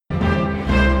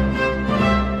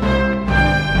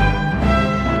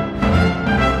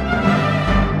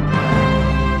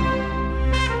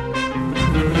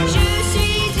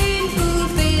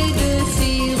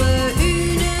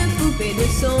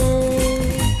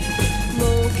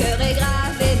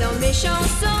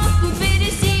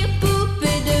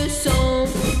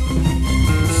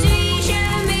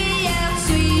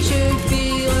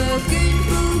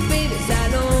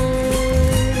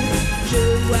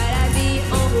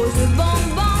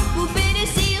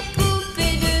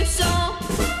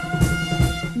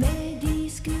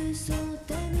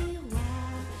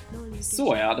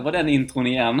det var den intron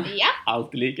igen. Ja.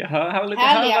 Alltid lika härligt att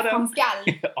Härliga höra den. från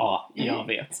skall. Ja, jag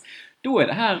vet. Då är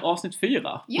det här avsnitt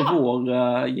 4 Ja. på vår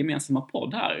gemensamma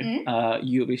podd här.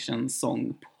 Eurovision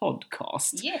Song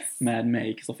Podcast. Yes. Med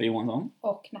mig, Kristoffer Johansson.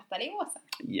 Och Nathalie Åsen.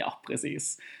 Ja,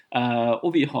 precis.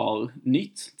 Och vi har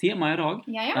nytt tema idag.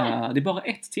 Jajamän. Det är bara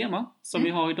ett tema som vi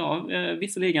har idag,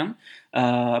 visserligen.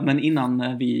 Men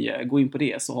innan vi går in på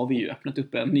det så har vi ju öppnat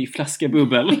upp en ny flaska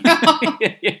bubbel.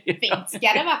 Fint ska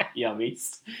det vara. Ja,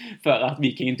 visst. För att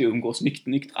vi kan inte umgås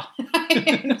nyktra.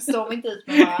 Nu står vi inte ut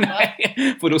med varandra.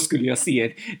 Nej, för då skulle jag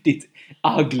se ditt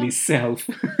ugly self.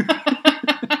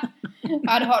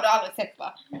 Ja, det har du aldrig sett,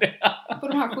 va? På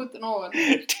de här 17 åren.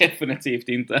 Definitivt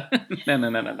inte. Nej.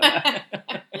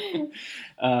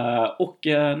 Och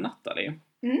Nathalie,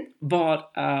 vad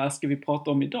ska vi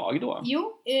prata om idag då?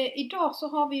 Jo, idag så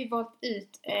har vi valt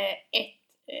ut ett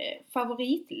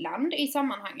favoritland i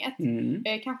sammanhanget.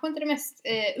 Kanske inte det mest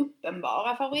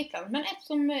uppenbara favoritland, men ett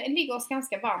som ligger oss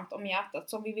ganska varmt om hjärtat,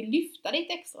 som vi vill lyfta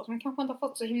lite extra, som kanske inte har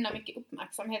fått så himla mycket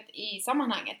uppmärksamhet i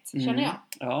sammanhanget, känner jag.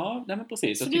 Ja, nej, men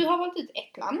precis. Så du har valt ut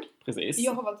ett land. Precis.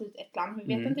 Jag har valt ut ett land,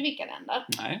 vi vet inte vilka länder.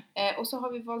 Nej. Och så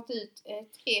har vi valt ut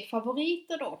 3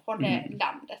 favoriter då från det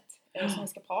landet som vi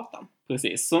ska prata om.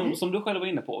 Precis, som du själv var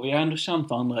inne på. Vi har ändå känt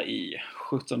varandra i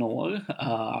 17 år.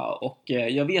 Och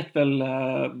jag vet väl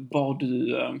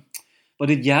vad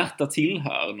ditt hjärta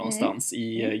tillhör någonstans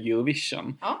i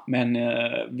Eurovision. Ja. Men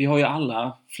vi har ju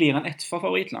alla fler än ett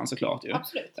favoritland såklart ju.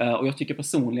 Absolut. Och jag tycker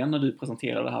personligen när du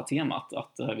presenterade det här temat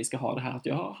att vi ska ha det här, att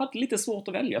jag har haft lite svårt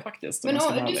att välja faktiskt. Men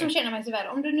du som känner mig så väl,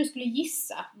 om du nu skulle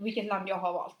gissa vilket land jag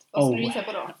har valt, vad skulle du gissa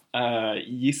på då?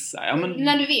 Gissa? Ja, men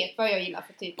när du vet vad jag gillar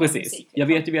för typ av precis. musik. Jag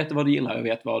vet vad du gillar, jag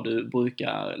vet vad du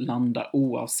brukar landa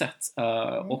oavsett.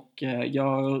 Och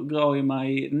jag rör ju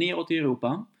mig neråt i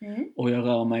Europa och jag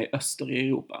rör mig öster i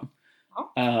Europa.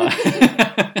 Ja.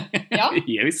 Ja,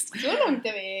 visst. Så långt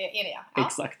är vi eniga. Ja.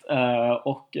 Exakt.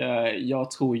 Och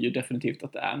jag tror ju definitivt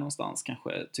att det är någonstans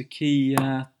kanske Turkiet.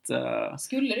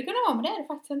 Skulle det kunna vara, men det är det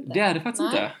faktiskt inte. Det är det faktiskt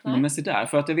inte. Nej. Men se där,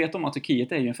 för att jag vet om att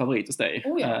Turkiet är ju en favorit hos dig.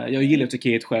 Oh ja. Jag gillar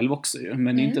Turkiet själv också ju,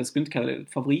 men jag skulle inte kalla det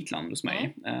ett favoritland hos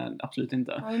mig. Absolut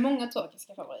inte. Jag har ju många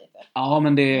turkiska favoriter. Ja,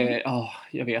 men det är,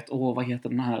 jag vet. Vad heter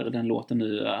den låten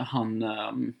nu?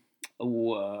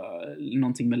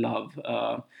 Någonting med love.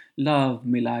 Love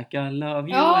me like I love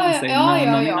you.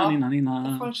 Ja.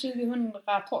 Nina. Från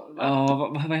 2012. Ja,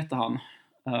 vad heter han?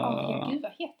 Gud,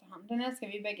 vad heter han? Den älskar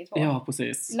vi bägge två. Ja,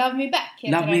 precis. Love me back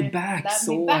heter Love den. me back, Love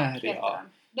så me back är det, heter ja.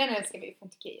 den. Den älskar vi från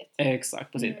Turkiet.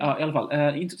 Exakt, precis. Ja, i alla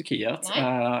fall, inte Turkiet.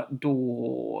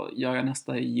 Då gör jag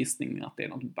nästa gissning att det är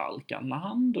något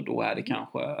Balkanland, och då är det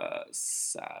kanske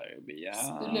Serbien.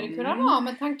 Skulle det kunna vara,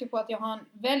 med tanke på att jag har en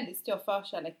väldigt stor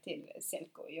förkärlek till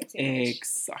Selko i Oksimovic.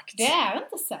 Exakt. Det är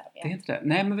inte Serbien. Det är inte det.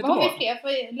 Nej, men vet vad du har vad? vi fler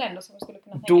för länder som skulle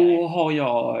kunna tänka Då dig? har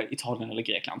jag Italien eller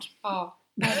Grekland. Ja.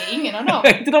 Nej, det är ingen av dem.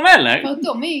 Inte de heller? För att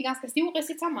de är ju ganska stora i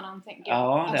sitt sammanhang, tänker jag.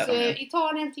 Ja, det alltså, är de.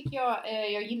 Italien tycker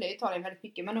jag gillar Italien väldigt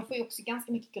mycket, men de får ju också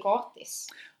ganska mycket gratis.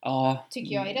 Ja.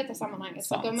 Tycker jag i detta sammanhanget.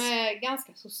 Så Sant. att de är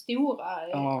ganska så stora.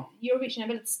 Ja. Eurovision är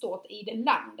väldigt stort i det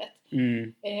landet.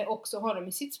 Och så har de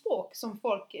i sitt språk som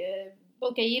folk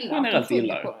brukar gilla. Generellt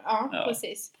gillar. Ja,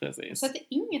 precis. Precis. Så att det är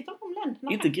inget av de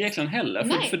länderna. Inte Grekland heller,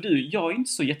 för jag är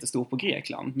inte så jättestor på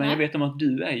Grekland, men jag vet om att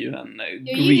du är ju en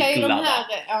Jag gillar ju de Greek-lover.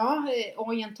 här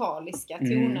orientaliska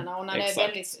tonerna, och när, det är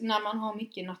exakt. när man har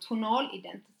mycket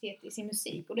nationalidentitet i sin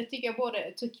musik, och det tycker jag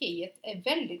både Turkiet är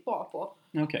väldigt bra på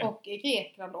och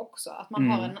Grekland också, att man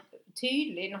har en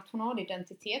tydlig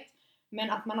nationalidentitet, men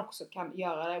att man också kan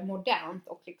göra det modernt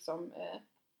och liksom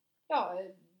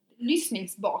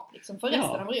lyssningsbart liksom för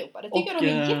resten av Europa. Det tycker jag de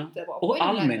är jättebra på. Och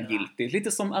allmängiltigt,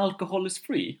 lite som Alcohol is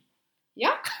free. Ja,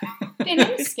 den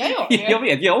älskar jag. Jag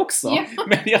vet, jag också. Ja.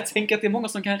 Men jag tänker att det är många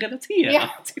som kan relatera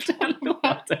till den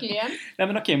låten. Verkligen. Nej,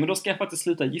 men okej, men då ska jag faktiskt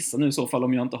sluta gissa nu i så fall,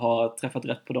 om jag inte har träffat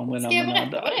rätt på dem. Ska jag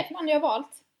berätta vad det är för land jag har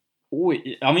valt?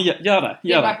 Oj, ja men gör det.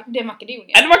 Det är Makedonien.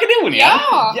 Är det Makedonien?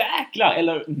 Ja! Jäklar!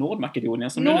 Eller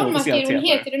Nordmakedonien som det nu officiellt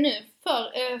Nordmakedonien heter det nu.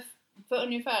 För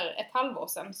ungefär ett halvår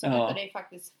sedan så hette det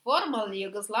faktiskt Formal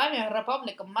Yugoslavian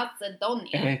Republic of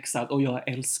Macedonia. Exakt, och jag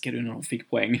älskar det när de fick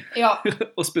poäng. Ja.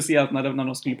 Och speciellt när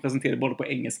de skulle presentera både på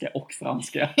engelska och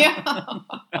franska. Ja.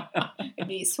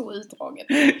 Det är så utdraget.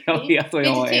 Jag vet, och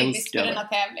jag älskar för denna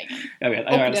tävling. Jag vet,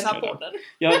 och jag älskar den här podden.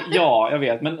 Ja, jag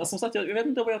vet. Men som sagt, jag vet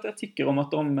inte vad jag tycker om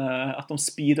att de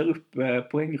speedar upp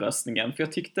poängröstningen. För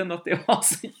jag tyckte ändå att det var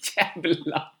så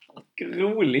jävla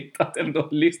roligt att ändå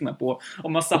lyssna på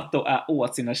om man satt och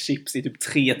åt sina chips i typ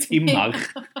 3 timmar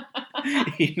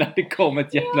innan det kom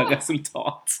ett jävla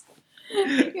resultat.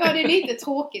 Ja, det är lite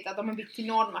tråkigt att de har bytt till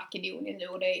Nordmakedonien nu,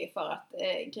 och det är för att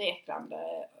Grekland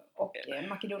och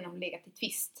Makedonien har legat i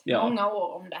tvist Ja. många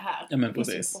år om det här. Ja, men det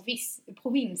precis. finns en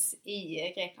provins i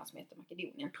Grekland som heter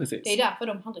Makedonien. Precis. Det är därför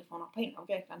de aldrig får några poäng av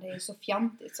Grekland. Det är så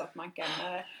fjantigt så att man kan...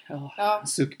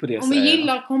 Suck på det. Om vi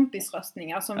gillar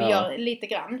kompisröstningar som vi gör lite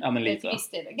grann. Ja, men lite.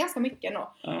 Visst är det ganska mycket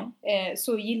då. Ja.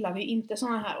 Så gillar vi inte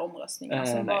såna här omröstningar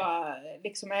som bara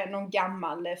liksom är någon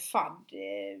gammal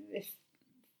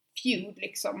feud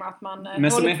liksom. Att man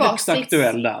men som är högst sitt...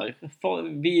 aktuell där. För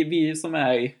vi som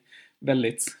är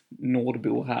väldigt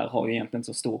nordbor här har ju egentligen inte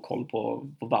så stor koll på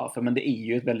varför. Men det är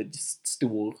ju ett väldigt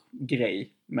stor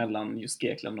grej mellan just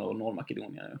Grekland och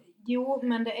Nordmakedonien. Jo,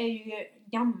 men det är ju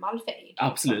gammal fejd.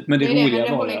 Absolut, men det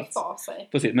roliga var att...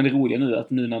 Precis, men det roliga nu är att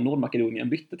nu när Nordmakedonien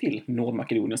bytte till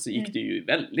Nordmakedonien så gick det ju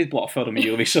väldigt bra för dem i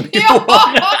Eurovision. Ja,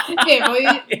 det var ju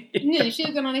nu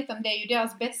 2019, det är ju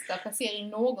deras bästa placering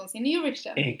någonsin i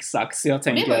Eurovision. Exakt, så jag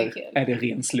tänker, är det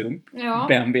ren slump? Ja.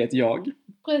 Vem vet jag?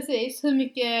 Precis, hur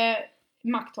mycket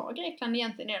makt har Grekland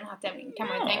egentligen i den här tävlingen kan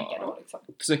man ju tänka då liksom.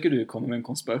 Försöker du komma med en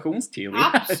konspirationsteori?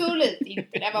 Absolut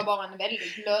inte, det var bara en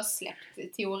väldigt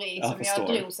lössläppt teori som jag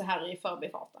drog så här i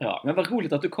förbifarten. Ja, men vad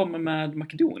roligt att du kommer med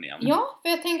Makedonien. Ja, för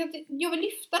jag tänker att jag vill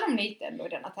lyfta dem lite ändå i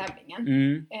denna tävlingen.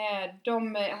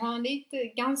 De har en lite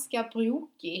ganska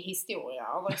brokig historia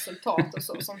av resultat och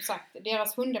så. Som sagt,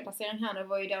 deras 100:e placering här nu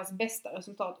var ju deras bästa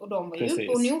resultat och de var ju uppe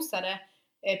och nosade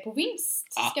på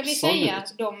vinst, ska vi säga.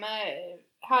 De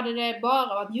hade det bara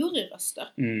varit juryröster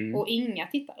och inga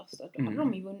tittarröster, då hade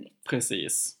de ju vunnit.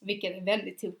 Precis. Vilket är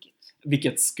väldigt tokigt.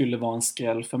 Vilket skulle vara en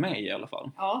skräll för mig i alla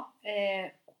fall. Ja,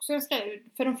 också en skräll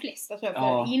för de flesta tror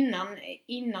jag. För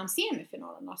innan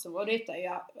semifinalerna så var detta ju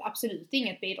absolut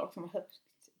inget bidrag som var högt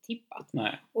tippat.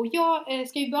 Nej. Och jag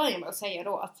ska ju börja med att säga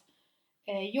då att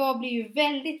jag blev ju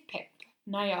väldigt pepp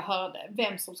när jag hörde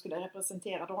vem som skulle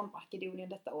representera Nordmakedonien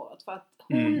detta året. För att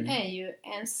hon är ju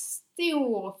en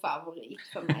stor favorit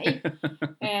för mig.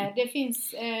 Det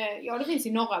finns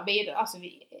ju några bidrag, alltså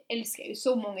vi älskar ju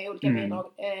så många olika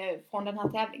bidrag från den här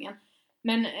tävlingen.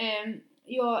 Men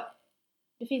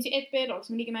det finns ju ett bidrag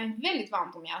som ligger mig väldigt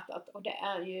varmt om hjärtat och det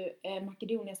är ju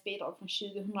Makedoniens bidrag från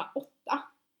 2008.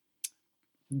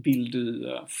 Vill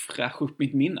du fräscha upp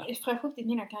mitt minne? Fräscha upp ditt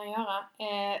minne kan jag göra.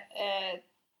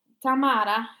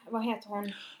 Tamara, vad heter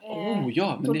hon?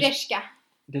 Men Todeshka.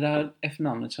 Det där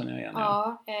efternamnet känner jag igen.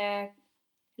 Ja,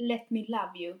 Let Me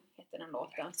Love You heter den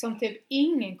låten. Som typ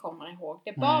ingen kommer ihåg. Det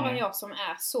är bara jag som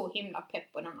är så himla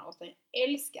pepp på den här låten. Jag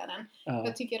älskar den.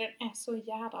 Jag tycker den är så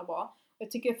jävla bra.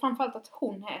 Jag tycker framförallt att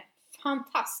hon är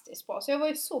fantastiskt bra. Så jag var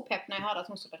ju så pepp när jag hörde att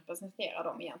hon skulle representera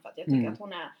dem igen. För att jag tycker att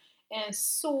hon är en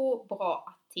så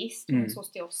bra artist. Hon är en så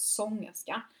stor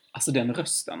sångerska. Alltså den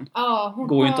rösten hon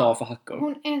går ju inte av för hackor.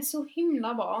 Hon är så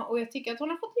himla bra. Och jag tycker att hon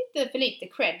har fått lite för lite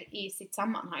cred i sitt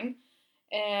sammanhang.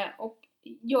 Och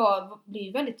jag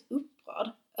blir väldigt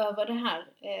upprörd över det här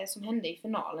som hände i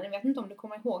finalen. Jag vet inte om du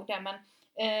kommer ihåg det. Men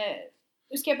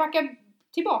nu ska jag backa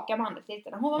tillbaka bandet lite.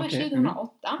 Hon var med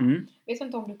 2008. Jag vet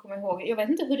inte om du kommer ihåg. Jag vet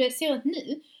inte hur det ser ut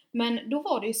nu. Men då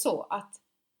var det ju så att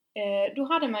då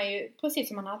hade man ju, precis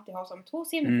som man alltid har som 2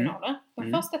 semifinaler.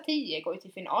 De första 10 går ju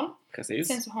till final. Precis.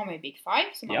 Sen så har man ju Big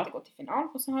Five som alltid går till final.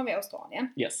 Och så har vi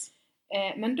Australien. Yes.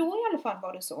 Men då i alla fall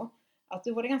var det så att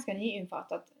då var det ganska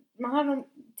nyinfattat. Man hade de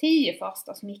 10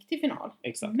 första som gick till final.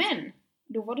 Exakt. Men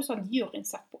då var det så att juryn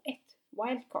satt på ett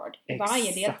wildcard i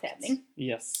varje deltävling.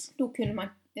 Yes. Då kunde man,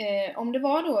 om det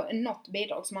var då något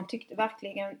bidrag som man tyckte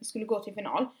verkligen skulle gå till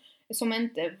final, som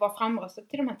inte var framröstat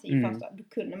till de här 10 första, då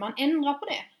kunde man ändra på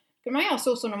det. Då kunde man göra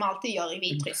så som de alltid gör i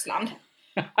Vitryssland.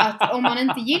 Att om man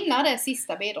inte gillar det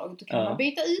sista bidraget, då kan man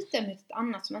byta ut det mot ett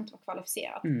annat som inte var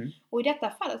kvalificerat. Och i detta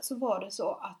fallet så var det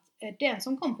så att den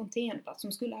som kom på en 10:e plats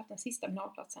som skulle haft den sista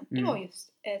finalplatsen, det var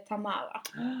just Tamara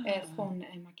från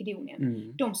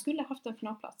Makedonien. De skulle haft en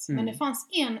finalplats. Men det fanns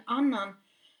en annan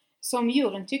som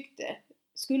juryn tyckte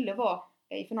skulle vara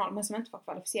i final, men som inte var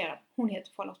kvalificerad. Hon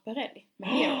heter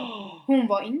Favorit-land. Hon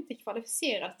var inte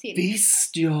kvalificerad till...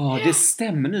 Visst det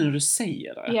stämmer nu när du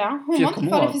säger det. Ja, hon var inte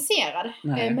kvalificerad.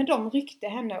 Men de ryckte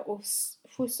henne och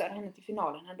skjutsade henne till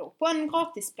finalen ändå. På en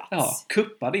gratisplats. Ja,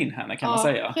 kuppade in henne kan man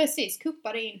säga. Ja, precis.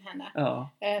 Kuppade in henne.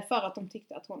 För att de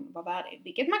tyckte att hon var värdig.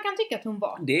 Vilket man kan tycka att hon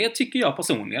var. Det tycker jag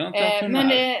personligen. Men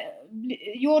det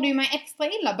gjorde ju mig extra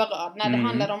illa berörd när det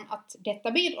handlade om att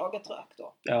detta bidraget rök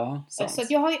då. Ja, sant. Så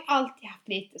att jag har ju alltid haft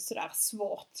lite sådär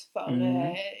svårt för...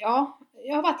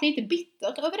 jag har varit lite bitter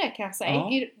över det kan jag säga.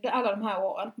 I alla de här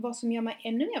åren. Vad som gör mig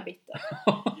ännu mer bitter.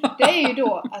 Det är ju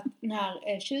då att när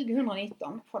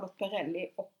 2019 Charlotte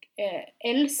Perrelli och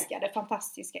älskade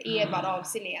fantastiska Eva Dav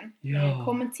Silén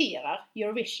kommenterar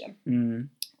Eurovision.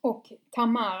 Och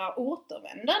Tamara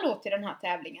återvänder då till den här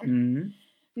tävlingen.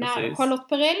 När Charlotte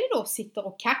Perrelli då sitter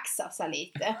och kaxar sig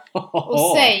lite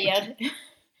och säger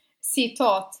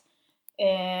citat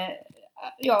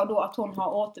då att hon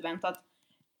har återvänt att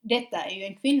detta är ju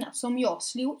en kvinna som jag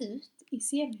slog ut i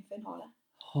semifinalen.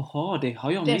 Jaha, det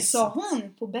har jag missat. Det sa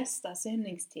hon på bästa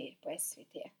sändningstid på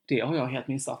SVT. Det har jag helt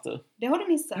missat du. Det har du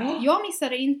missat. Jag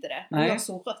missade inte det. Nej. Jag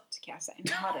såg rött kan jag säga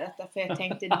när jag hade detta. För jag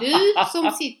tänkte, du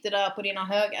som sitter där på dina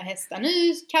höga hästar.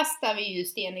 Nu kastar vi ju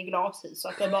sten i glashus så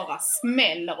att det bara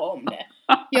smäller om det.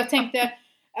 Jag tänkte,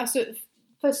 alltså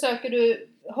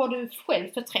har du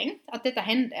själv förträngt att detta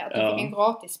hände? Att du fick en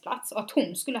gratisplats och att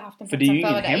hon skulle haft en plats före dig? För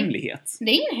det är ju ingen hemlighet.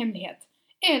 Det är ingen hemlighet.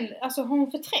 Eller, alltså har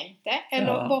hon förträngt det?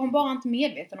 Eller var hon bara inte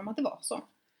medveten om att det var så?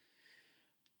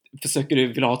 Försöker du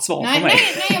vilja ha ett svar från mig?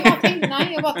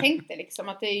 Nej, jag bara tänkte liksom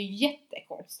att det är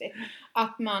jättekonstigt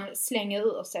att man slänger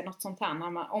ur sig något sånt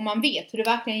här om man vet hur det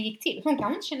verkligen gick till. Hon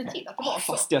kan inte känna till att det var så.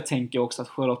 Fast jag tänker också att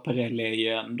Charlotte Perrelli är ju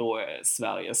ändå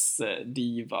Sveriges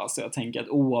diva. Så jag tänker att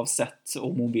oavsett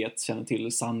om hon känner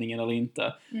till sanningen eller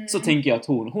inte, så tänker jag att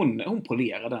hon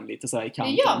polerar den lite så här i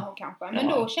kanten. Det gör hon kanske. Men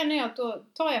då känner jag att då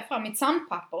tar jag fram mitt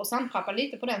sandpapper och sandpappar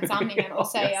lite på den sanningen och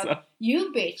säger att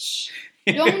you bitch,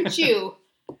 don't you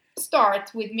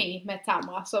start with me med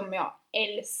Tamara som jag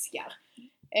älskar.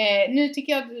 Nu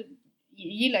tycker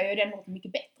gillar jag den något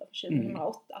mycket bättre för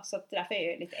 2008 så att därför är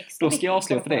jag lite extra. Då ska jag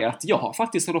avslöja för dig att jag har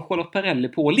faktiskt Charlotte Perrelli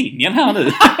på linjen här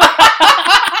nu.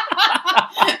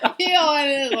 Ja,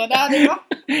 eller det hade jag.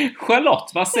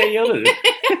 Charlotte, vad säger du?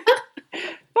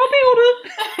 Var bor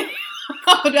du?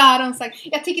 Och då hade hon sagt,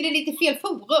 jag tycker det är lite fel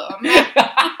forum.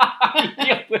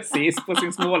 Ja, precis, på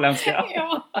sin småländska.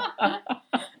 Ja.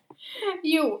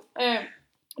 Jo,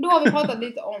 då har vi pratat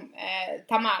lite om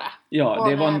Tamara. Ja,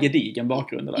 det var en gedigen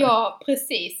bakgrund där. Ja,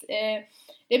 precis.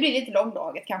 Det blir lite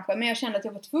långdraget kanske, men jag kände att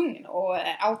jag var tvungen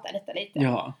att outa detta lite.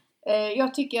 Ja.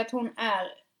 Jag tycker att hon är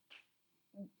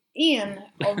en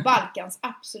av Balkans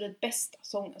absolut bästa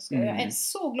sångerskor. Jag är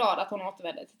så glad att hon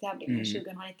återvände till tävlingen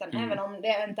 2019, även om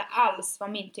det inte alls var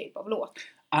min typ av låt.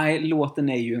 Nej, låten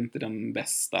är ju inte den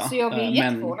bästa. Så jag blev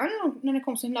jätteförvånad när det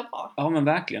kom så himla bra. Ja, men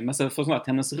verkligen. Men så för att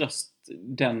hennes röst,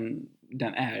 den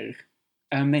är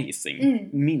amazing.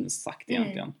 Minst sagt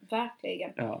egentligen.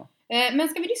 Verkligen. Ja. Men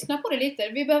ska vi lyssna på det lite?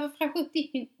 Vi behöver fräscha upp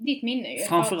ditt minne. Ju,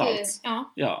 framförallt.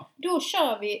 Ja. Då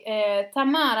kör vi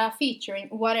Tamara featuring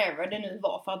whatever det nu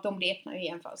var. För att de leknar ju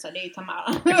jämförelse. Det är ju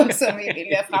Tamara som vi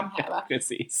vill framhäva.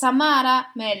 Precis. Tamara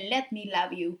med Let Me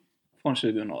Love You. Från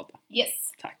 2008. Yes.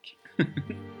 Tack.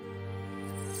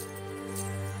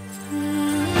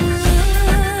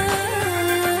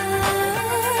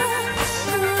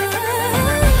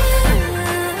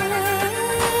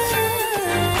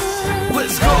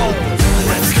 Let's go,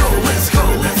 let's go, let's go,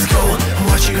 let's go.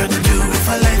 What you gonna do if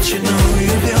I let you know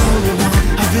you're the only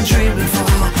one I've been dreaming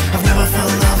for? I've never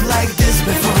felt love like this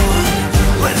before.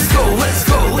 Let's go, let's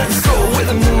go, let's go. Where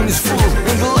the moon is full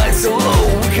and the lights are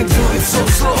low. We can do it so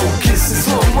slow, kiss in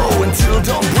slow-mo until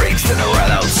dawn breaks, then I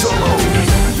ride out solo.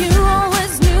 You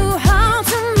always knew how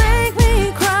to make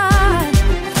me cry.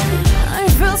 I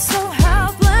feel so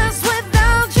helpless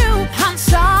without you. I'm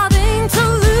starting to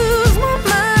lose my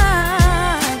mind.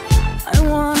 I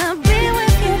wanna be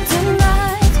with you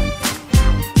tonight.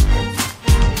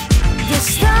 The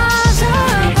stars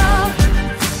above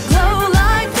glow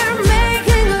like they're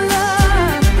making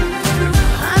love.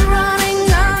 I'm running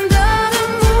under the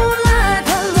moonlight,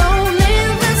 alone in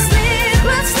the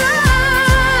sleepless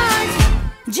night,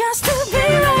 just to be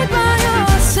right by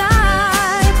your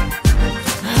side.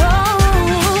 Oh,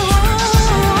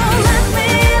 let me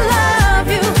love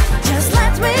you, just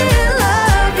let me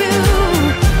love you.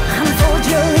 Unfold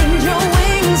your angel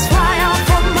wings, fly out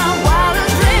from my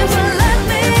wildest dreams, and let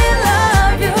me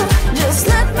love you, just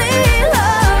let me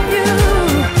love you.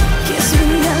 Kiss me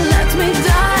and let me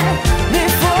die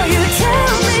before you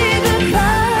tell me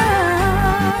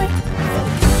goodbye.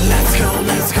 Let's go,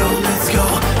 let's go, let's go.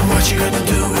 What you gonna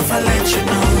do if I let you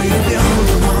know you're the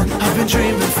only one I've been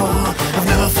dreaming for? I've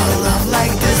never felt love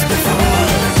like this before.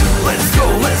 Let's go,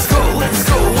 let's go, let's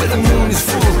go. Where the moon is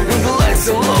full and the lights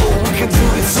are low. We can do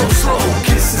it so slow,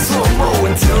 kiss in slow-mo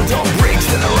until dawn breaks,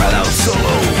 then I ride out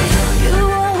solo. You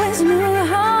always knew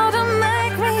how to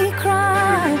make me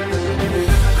cry.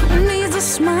 Who needs a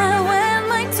smile when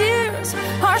my tears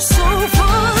are so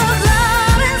full of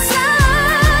love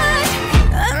inside?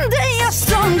 And they are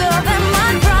stronger than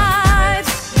my pride.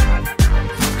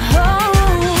 Oh,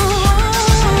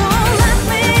 let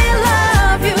me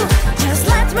love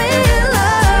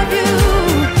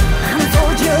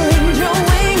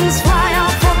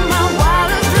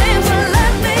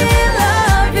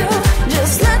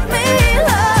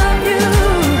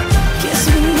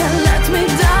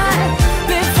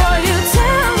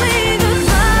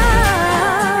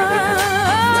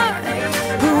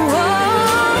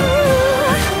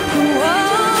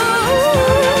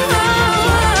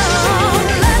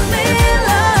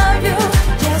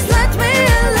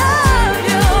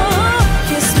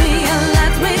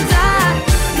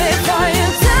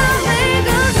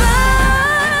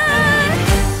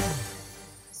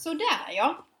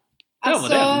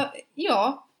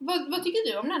Ja, vad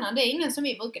tycker du om denna? Det är ingen som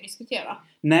vi brukar diskutera.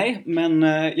 Nej, men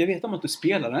jag vet om att du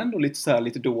spelar den ändå lite så här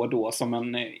lite då och då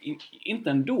som inte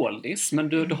en doldis, men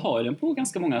du har ju den på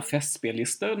ganska många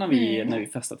festspellistor när vi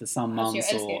festar tillsammans.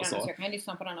 Alltså jag älskar och den, så. så jag kan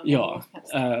lyssna på den. Ja,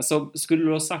 så skulle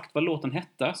du ha sagt vad låten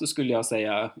hette så skulle jag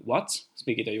säga what,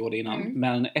 vilket jag gjorde innan.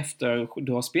 Men efter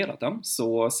du har spelat den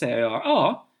så säger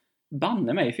jag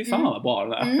banne mig, fy fan vad bra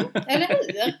det är. Eller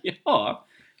hur? Ja.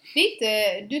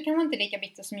 Du kan vara inte lika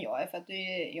bitter som jag är för att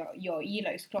jag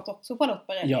gillar ju såklart också Charlotte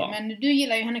Perrelli. Ja. Men du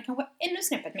gillar ju henne kanske ännu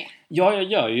snäppet mer. Ja, jag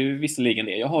gör ju visserligen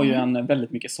det. Jag har ju en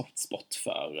väldigt mycket soft spot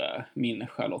för min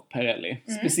Charlotte Perrelli.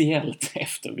 Speciellt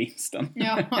efter vinsten.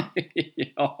 Ja.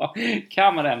 Ja,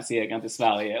 Kammarhem-segern till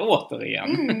Sverige återigen.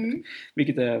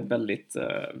 Vilket är väldigt,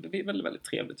 väldigt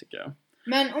trevligt tycker jag.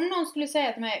 Men om någon skulle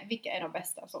säga till mig vilka är de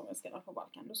bästa sångerskorna på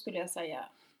Balkan, då skulle jag säga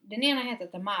den ena heter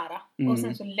Tamara och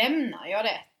sen så lämnar jag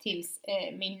det tills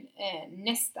min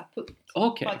nästa punkt.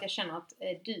 Okay. För att jag känner att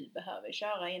du behöver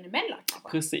köra in emellan kanske.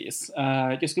 Precis.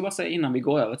 Jag skulle bara säga innan vi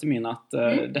går över till min att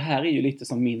det här är ju lite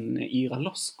som min Ira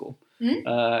Losko.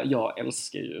 Jag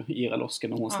älskar ju Ira Loska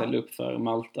när hon ställde upp för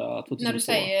Malta 2002. När du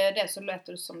säger det så lät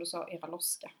det som du sa Ira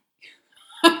Loska.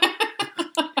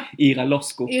 Ira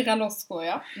Losko. Ira Losko,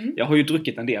 ja. Jag har ju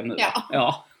druckit en del nu.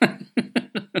 Ja.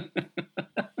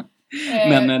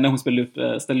 Men när hon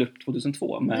ställde upp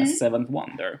 2002 med Seventh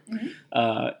Wonder.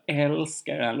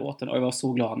 Älskar den här låten och jag var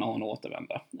så glad när hon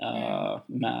återvände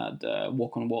med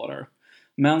Walk on Water.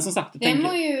 Men som sagt, den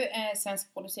var ju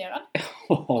svenskproducerad.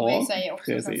 Och vi säger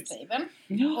också svenskskriven.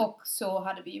 Ja. Och så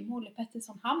hade vi ju Molly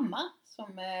Pettersson Hammar som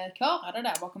körade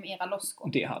där bakom Ira Losko.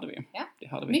 Det hade vi. Ja. Det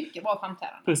hade vi. Mycket bra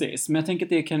framträdande. Precis, men jag tänker att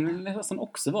det kan nästan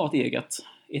också vara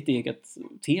ett eget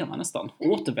tema nästan.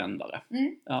 Återvändare.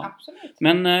 Ja. Absolut.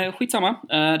 Men skitsamma,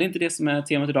 det är inte det som är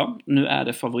temat idag. Nu är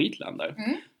det favoritländer.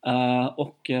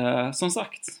 Och som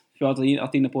sagt, för jag har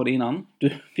varit inne på det innan.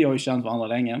 Vi har ju känt varandra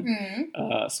länge.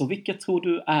 Så vilka tror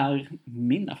du är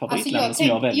mina favoritländer alltså som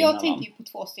jag väljer Jag tänker ju på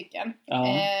 2 stycken.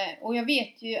 Och jag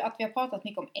vet ju att vi har pratat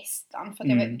mycket om Estland. För att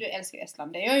jag vet, du älskar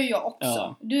Estland. Det gör ju jag också.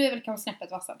 Ja. Du är väl kanske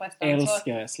snäppet vassare på Estland.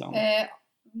 Älskar Estland.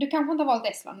 Du kanske inte har valt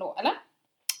Estland då, eller?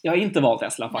 Jag har inte valt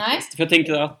Estland faktiskt. Nej. För jag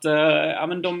tänker att,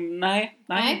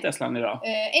 nej, inte Estland idag.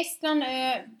 Estland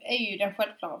är ju den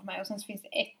självklara för mig. Och sen så finns det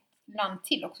ett land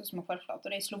till också som är självklart. Och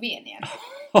det är Slovenien.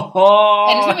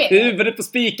 Huvudet på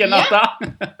spiken, Natta!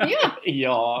 Ja.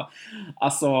 Ja,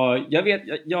 alltså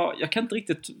jag kan inte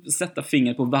riktigt sätta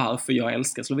fingret på varför jag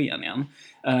älskar Slovenien.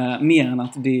 Mer än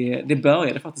att det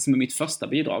började faktiskt med mitt första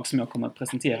bidrag som jag kommer att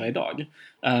presentera idag.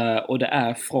 Och det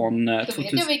är från... Då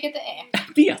vet jag vilket det är.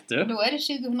 Vet du? Då är det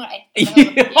 2001.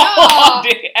 Ja,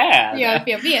 det är det! Ja,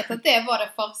 för jag vet att det var det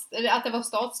första, att det var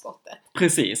startskottet.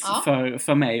 Precis,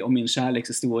 för mig och min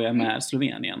kärlekshistoria med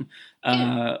Slovenien.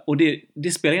 Och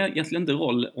det spelar egentligen inte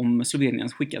roll om Slovenien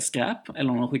skickar skräp eller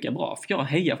om de skickar bra. För jag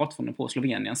hejar fortfarande på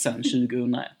Slovenien sedan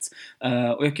 2001.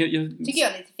 Och jag tycker jag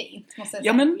är lite fint, måste jag säga.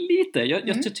 Ja, men lite.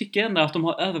 Jag tycker ändå att de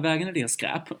har övervägande del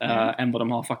skräp än vad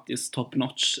de har faktiskt top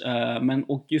notch.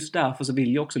 Och just därför så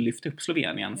vill jag också lyfta upp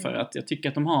Slovenien. För att jag tycker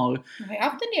att de har... Vi har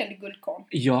haft en del guldkorn.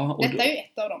 Ja, och detta är ju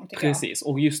ett av dem, tycker precis.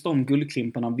 Och just de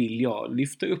guldklimparna vill jag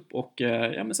lyfta upp och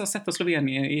så sätta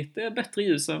Slovenien i ett bättre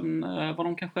ljus än vad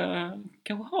de kanske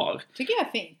har. Tycker jag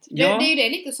är fint. Ja. Det är ju det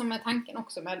lite som är tanken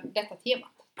också med detta temat.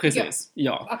 Precis,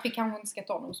 ja. Att vi kanske inte ska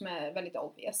ta dem som är väldigt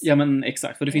obvious. Ja, men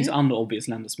exakt. För det finns andra obvious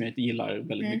länder som jag gillar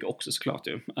väldigt mycket också såklart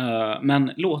ju.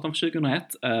 Men låten från 2001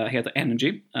 heter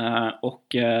Energy.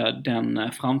 Och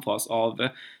den framförs av...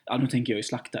 Ja, nu tänker jag ju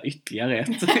slakta ytterligare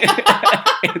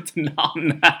ett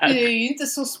namn här. Du är ju inte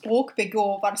så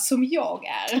språkbegåvad som jag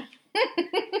är.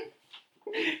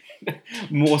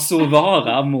 Må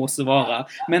så vara.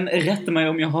 Men rätta mig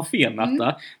om jag har fel,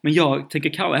 Natta. Men jag tänker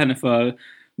kalla henne för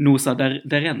Nusa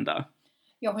Derenda.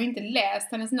 Jag har ju inte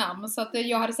läst hennes namn så att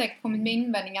jag hade säkert kommit med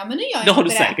invändningar. Men nu gör jag det inte har du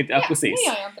det. Säkert, ja precis.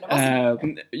 Nu gör jag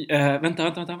inte det.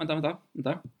 Vänta.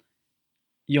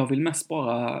 Jag vill mest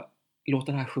bara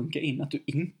låta det här sjunka in att du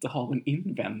inte har en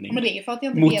invändning. Men det är för att jag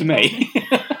inte mot vet mig.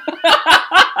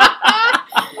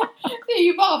 Det är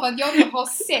ju bara för att jag inte har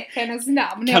sett hennes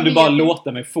namn. Kan du bara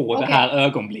låta mig få det här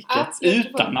ögonblicket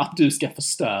utan att du ska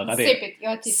förstöra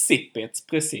det? Sip it,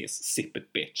 precis. Sip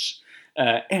it, bitch.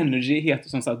 Energy heter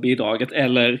som sagt bidraget,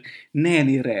 eller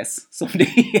Nenires som det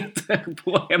heter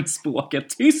på hemspråket.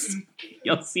 Tyst!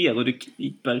 Jag ser hur du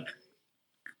kniper.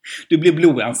 Du blir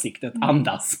blå i ansiktet,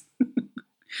 andas.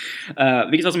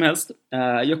 Vilket var som helst,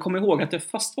 jag kommer ihåg att jag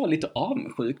först var lite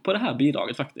avundsjuk på det här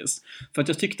bidraget faktiskt. För att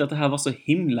jag tyckte att det här var så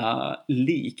himla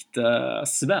likt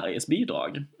Sveriges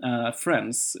bidrag.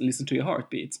 Friends, Listen to your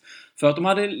heartbeat. För att de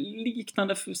hade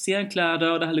liknande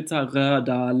scenkläder, det här lite så här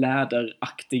röda,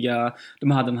 läderaktiga.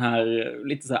 De hade den här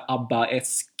lite så här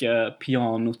ABBA-esk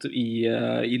pianot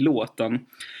i låten.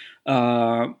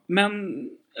 Men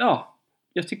ja,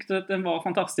 jag tyckte att den var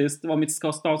fantastisk. Det var mitt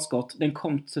startskott. Den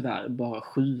kom tyvärr bara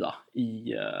 7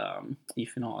 i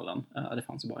finalen. Det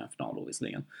fanns ju bara en final då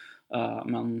visserligen.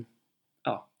 Men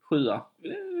ja, 7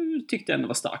 tyckte jag ändå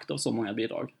var starkt av så många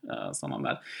bidrag samman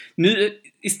med. Nu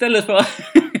istället för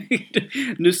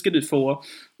nu ska du få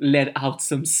Let out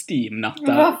some steam,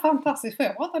 Natta. Vad fantastiskt, får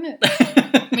jag prata nu?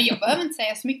 Men jag behöver inte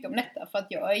säga så mycket om detta, för att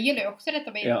jag gillar ju också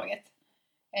detta bidraget.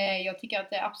 Jag tycker att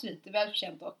det är absolut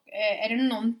välförtjänt, och är det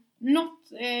något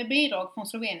bidrag från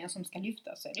Slovenien som ska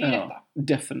lyftas, så är det ju detta.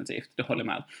 Definitivt, det håller jag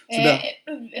med.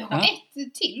 Jag har ett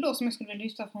till då som jag skulle vilja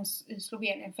lyfta från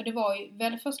Slovenien, för det var ju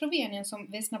väl för Slovenien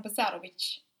som Vesna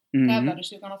Besarovic tävlade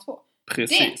 2002.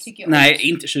 Precis. Det tycker jag. Nej,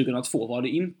 inte 2002 var det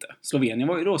inte. Slovenien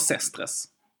var ju då Sestres.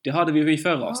 Det hade vi ju i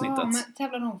förra avsnittet. Ja, men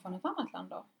tävlade de från ett annat land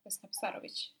då? Vesna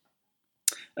Besarovic.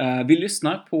 Vi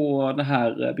lyssnar på det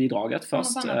här bidraget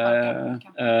först.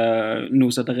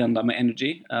 Nosa Darenda med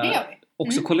Energy. Det gör vi.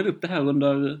 Och så kollar vi upp det här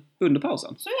under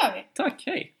pausen. Så gör vi. Tack,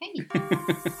 hej! Hej!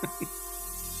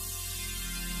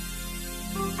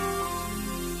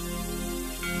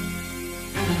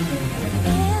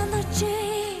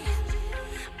 Energy,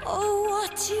 oh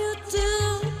what you do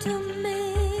to me.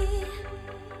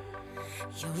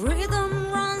 Your rhythm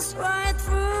runs right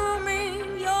through me.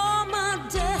 You're my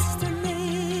destiny.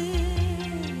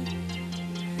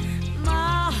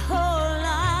 My whole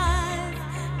life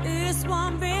is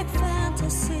one big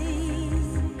fantasy.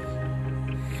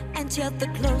 And yet the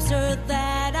closer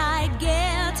that I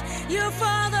get, you're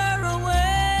farther away.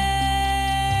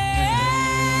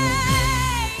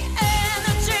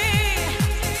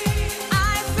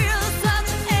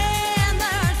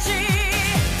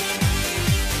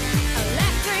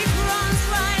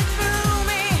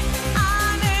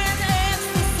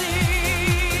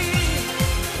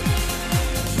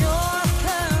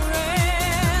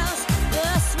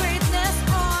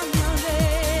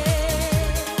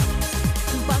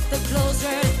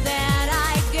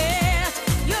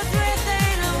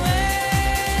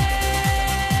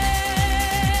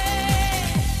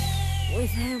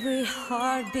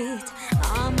 Heartbeat,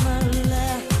 I'm electrified.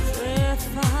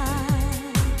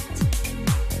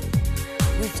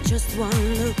 With just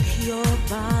one look, your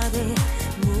body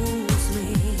moves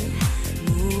me.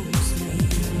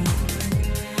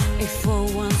 If for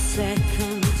 1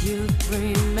 second you'd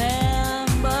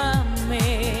remember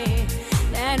me,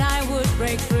 then I would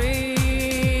break free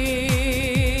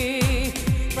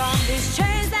from these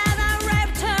chains that are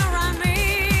wrapped around me.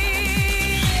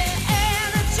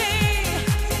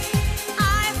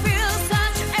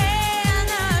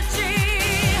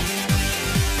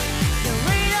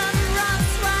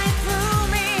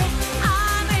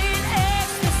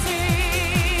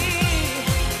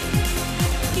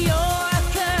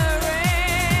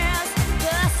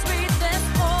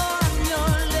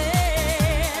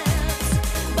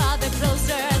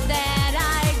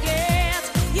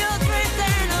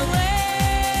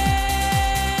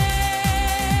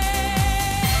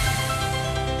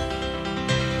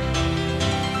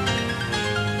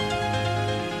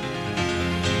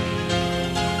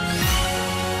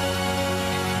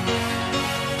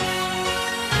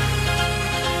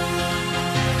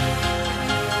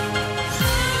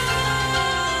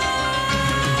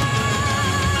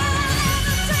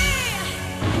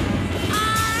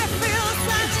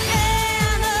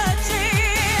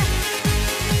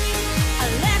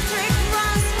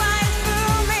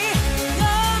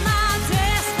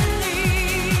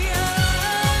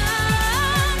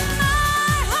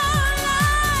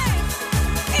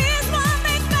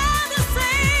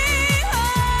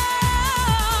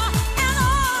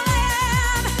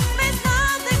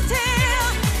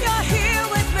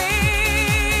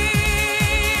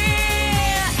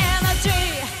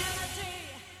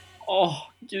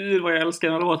 Gud vad jag älskar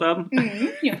den här låten.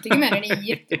 Jag tycker med den är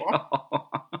jättebra.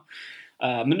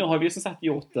 Men nu har vi ju som sagt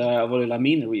gjort vår lilla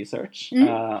mini-research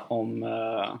om...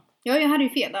 Ja, jag hade ju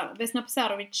fel där. Vesna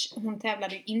Besarovic, hon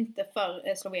tävlade ju inte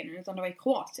för Slovenien, utan det var i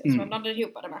Kroatien som jag blandade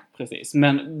ihop det med. Precis,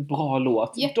 men bra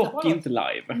låt. Jättebra dock låt. Inte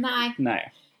live.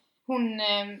 Nej. Hon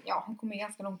kommer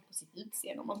ganska långt på sitt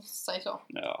utseende, om man säger så.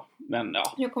 Ja, men ja.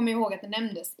 Jag kommer ihåg att det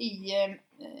nämndes i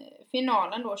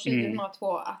finalen då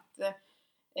 2002 att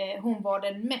hon var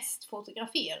den mest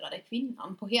fotograferade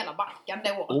kvinnan på hela Balkan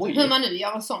det året. Oj. Hur man nu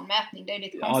gör en sån mätning, det är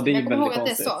lite konstigt. det är jag kommer ihåg väldigt att det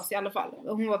konstigt. sades i alla fall.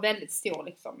 Hon var väldigt stor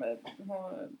liksom.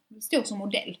 Stor som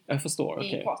modell Jag förstår, i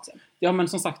okej. Kroatien. Ja, men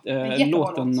som sagt, jättebra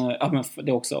låten, ja men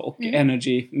det också, och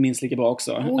Energy minst lika bra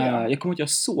också. Oh, ja. Jag kommer ihåg att jag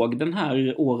såg den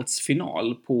här årets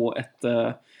final på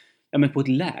ett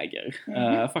läger.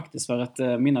 Faktiskt, för att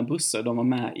mina bussar, de var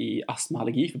med i Astma- och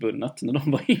allergiförbundet när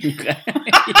de var yngre.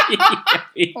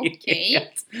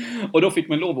 Okej. Och då fick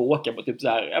man lov att åka på typ så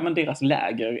här, ja men deras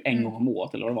läger en gång om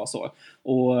året eller vad det var så.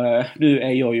 Och nu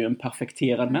är jag ju en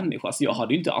perfekterad människa, så jag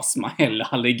hade ju inte astma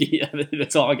eller allergi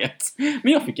överhuvudtaget.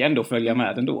 Men jag fick ändå följa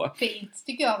med ändå. Fint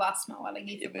tycker jag var Astma- och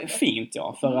allergiförbundet. Fint,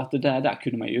 ja, för att där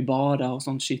kunde man ju bada och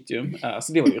sånt shit ju.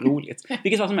 Så det var ju roligt.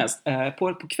 Vilket var som helst,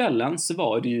 på kvällen så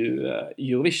var det ju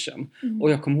Eurovision.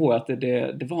 Och jag kommer ihåg att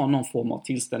det var någon form av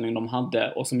tillställning de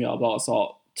hade, och som jag bara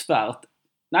sa tvärt: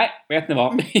 nej, vet ni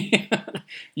vad?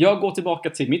 Jag går tillbaka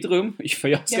till mitt rum, för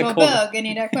jag ska Det var kolla. bögen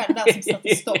i dig själv där som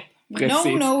satte stopp.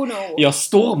 Precis. No. Jag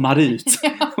stormade ut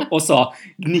och sa: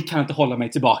 ni kan inte hålla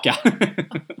mig tillbaka.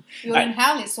 Det var en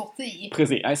härlig sorti.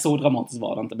 Precis, nej, så dramatiskt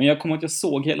var det inte. Men jag kommer att jag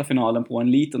såg hela finalen på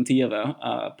en liten tv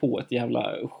på ett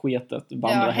jävla sketet Det har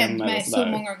vandrarhem hänt eller mig sådär.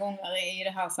 så många gånger i det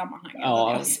här sammanhanget. Ja,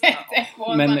 Jag har sett det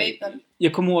på en men sån liten.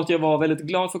 jag kommer ihåg att jag var väldigt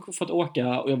glad för att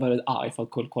åka, och jag var väldigt arg för att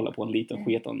kolla på en liten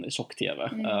sketen tjock-tv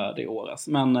det året.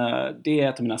 Men det är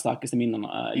ett av mina starkaste minnen,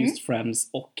 just Friends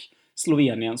och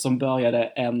Slovenien, som började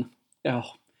en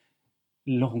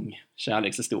lång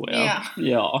kärlekshistoria.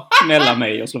 Ja, mellan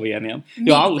mig och Slovenien.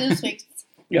 Jag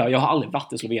har aldrig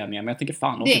varit i Slovenien, men jag tänker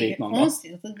fan åka dit någon gång. Det är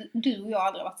konstigt att du och jag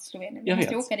aldrig varit i Slovenien. Vi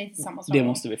måste åka dit tillsammans. Det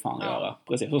måste vi fan göra.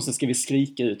 Precis. Och så ska vi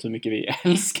skrika ut hur mycket vi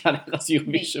älskar deras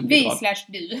Eurovision. Vi /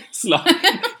 du.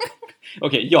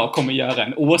 Okej, jag kommer göra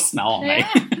en åsna av mig.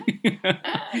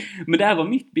 Men det här var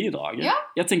mitt bidrag. Ja.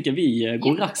 Jag tänker vi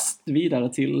går raskt vidare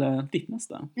till ditt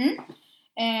nästa.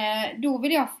 Då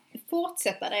vill jag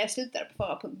fortsätta där jag slutade på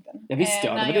förra punkten. Ja, visst,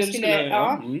 ja.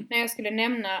 När jag skulle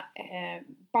nämna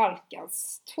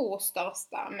Balkans 2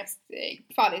 största, mest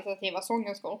kvalitativa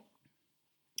sångerskor.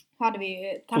 Hade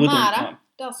vi Tamara,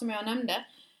 där som jag nämnde.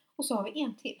 Och så har vi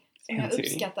en till som jag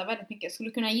uppskattar väldigt mycket. Jag skulle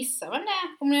kunna gissa vem det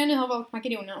är, om jag nu har valt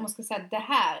Makedonien, om man ska säga att det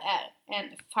här är en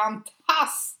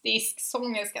fantastisk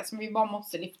sångerska som vi bara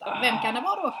måste lyfta. Vem kan det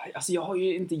vara då? Alltså jag har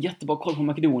ju inte jättebra koll på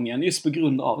Makedonien, just på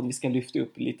grund av att vi ska lyfta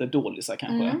upp lite dålisar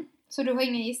kanske. Så du har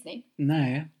ingen gissning?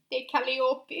 Nej. Det är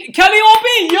Calliope.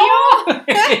 Calliope, ja!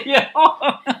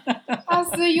 Ja!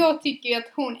 Alltså jag tycker ju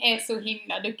att hon är så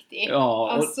himla duktig.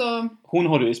 Ja, alltså, hon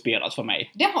har du ju spelat för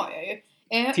mig. Det har jag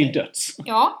ju. Till döds.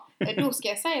 Ja, då ska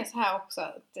jag säga så här också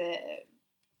att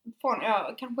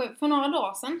kanske för några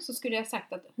dagar sedan så skulle jag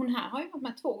sagt att hon här har ju varit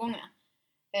med 2 gånger.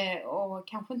 Och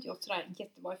kanske inte gjort sådär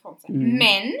jättebra ifrån sig.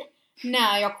 Men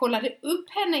när jag kollade upp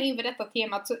henne inför detta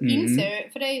temat så inser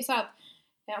jag, för det är ju så här att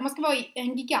om man ska vara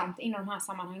en gigant inom de här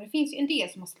sammanhangen, det finns ju en del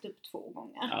som har sett upp 2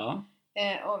 gånger. Ja.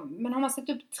 Men har man sett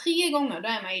upp 3 gånger, då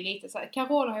är man ju lite så här.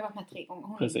 Carola har ju varit med 3 gånger,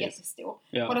 hon är jättestor.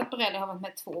 Och att Borelli har varit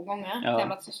med 2 gånger,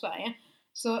 tävlat för Sverige.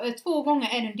 Så 2 gånger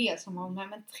är det en del som har varit med,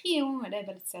 men 3 gånger det är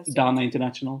väldigt sällsynt. Dana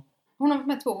International. Hon har varit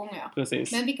med 2 gånger, ja.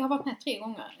 Precis. Men vilka har varit med 3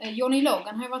 gånger? Johnny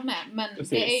Logan har ju varit med, men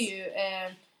det är ju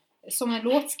som en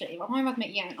låtskrivare har ju varit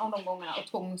med 1 av de gångerna och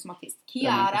 2 gånger som artist.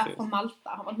 Chiara från Malta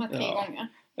har varit med 3 gånger.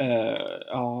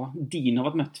 Dean har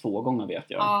varit med 2 gånger vet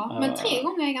jag. Ja, men 3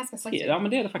 gånger är ganska säkert. Ja,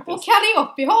 men det är det faktiskt. Och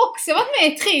Calliope har också varit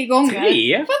med 3 gånger.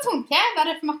 3? För att hon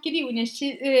tävlade för Makedonien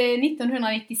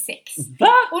 1996.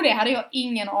 Va? Och det hade jag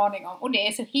ingen aning om. Och det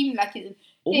är så himla kul.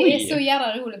 Oj. Det är så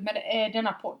jävla roligt med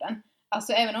denna podden.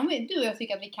 Alltså även om du och jag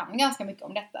tycker att vi kan ganska mycket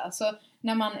om detta. Så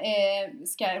när man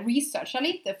ska researcha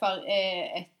lite för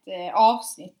ett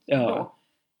avsnitt då.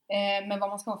 Men vad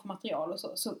man ska ha för material och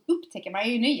så upptäcker man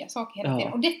ju nya saker hela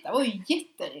tiden. Och detta var ju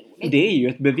jätteroligt. Det är ju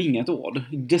ett bevingat ord.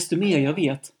 Desto mer jag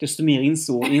vet, desto mer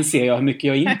inser jag hur mycket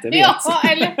jag inte vet. Ja,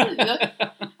 eller hur?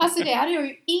 Alltså det hade jag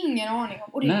ju ingen aning om.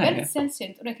 Och det är väldigt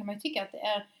sällsynt. Och det kan man ju tycka att det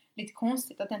är lite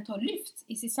konstigt att den tar lyft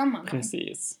i sitt sammanhang.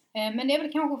 Precis. Men det är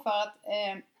väl kanske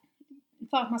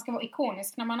för att man ska vara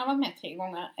ikonisk när man har varit med 3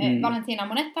 gånger. Valentina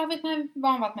Monetta har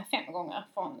varit med 5 gånger.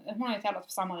 Hon har ju tävlat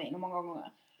för San Marino många gånger.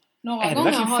 Några är det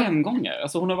verkligen 5 gånger?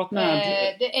 Alltså hon har varit med...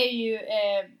 det är ju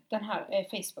den här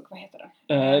Facebook, vad heter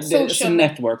den? Social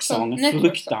Network Song.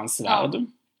 Fruktansvärd. Ja.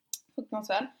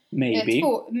 Fruktansvärd.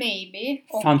 Maybe.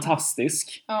 Och,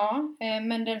 fantastisk. Ja,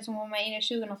 men den som var med i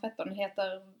 2013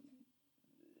 heter...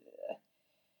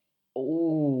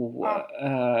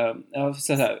 Jag får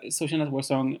säga så här, Social Network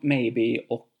Song, Maybe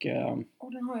och...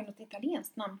 den har ju något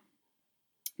italienskt namn.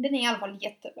 Den är i alla fall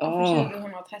jättebra för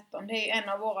 2013. Det är ju en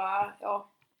av våra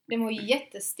Den var ju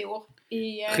jättestor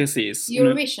i Precis.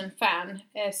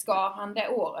 Eurovision-fan-skaran det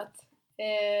året.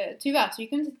 Tyvärr så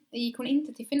gick hon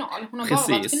inte till final. Hon har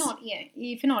bara varit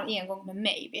i final en gång med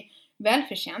Maybe.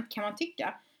 Välförtjänt kan man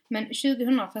tycka. Men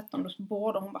 2013 då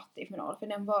borde hon varit i final. För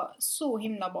den var så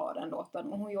himla bra den låten.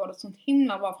 Och hon gjorde ett sånt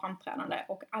himla bra framträdande.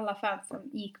 Och alla fansen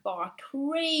gick bara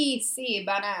crazy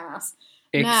bananas.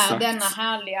 Exakt. När denna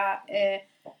härliga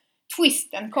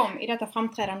twisten kom i detta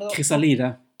framträdande.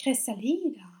 Chrysalida.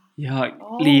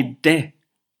 Ja, lide.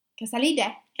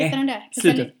 Chrysalide. Heter den där?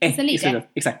 Slutet. Chrysalide.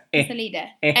 Exakt. Chrysalide.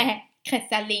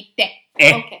 Chrysalide.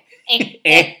 Okej.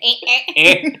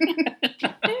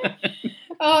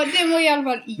 Ja, det var i alla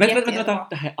fall Vänta.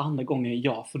 Det här är andra gången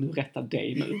jag får nu rätta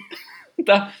dig nu.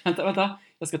 Vänta.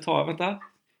 Jag ska vänta.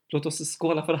 Låt oss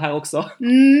skåla för det här också.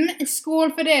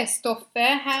 Skål för det, Stoffe.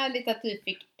 Härligt att du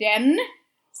fick den.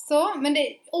 Så, men det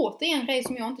är återigen en grej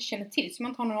som jag inte känner till, som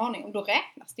jag inte har någon aning om. Då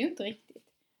räknas det ju inte riktigt.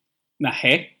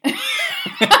 Nej.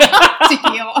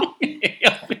 Tycker jag.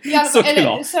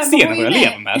 Såklart. Se vad jag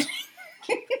lever med.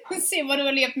 Se vad du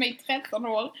har levt med i 13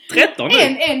 år. 13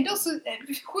 nu? Ändå så...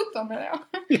 17 är jag.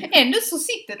 Ändå så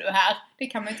sitter du här. Det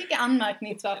kan man tycka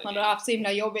anmärkningsvärt när du har haft så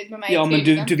himla jobbigt med mig. Ja, men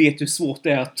du vet hur svårt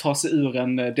det är att ta sig ur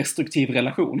en destruktiv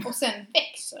relation. Och sen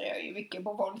växer jag ju mycket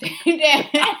på våld.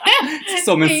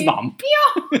 Som en svamp.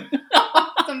 Ja.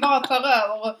 Som bara tar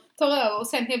över och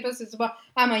sen helt plötsligt så bara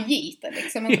man gitar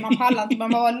liksom inte, man pallar inte,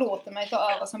 man bara låter mig ta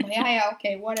över, sen bara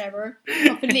okej, whatever,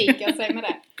 man förlikar sig med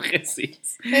det.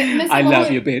 Precis. Men I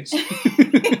love you bitch.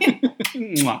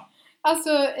 Alltså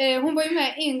hon var ju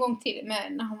med en gång till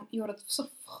när hon gjorde ett så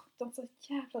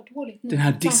jävla dåligt. Den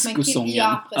här discosången.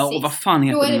 Ja, precis. Och vad fan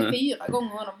heter den nu? Då är det 4 gånger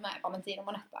hon har med Valentin och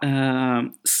Monetta.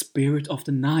 Spirit of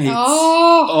the Night.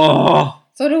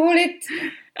 Så dåligt.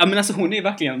 Ja, men alltså hon är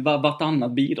verkligen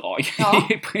vartannat bidrag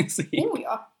i princip.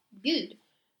 Ja, gud.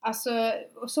 Alltså,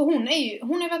 så hon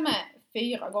är väl med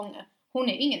 4 gånger. Hon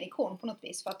är ingen ikon på något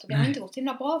vis, för att det har inte gått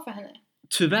himla bra för henne.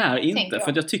 Tyvärr inte,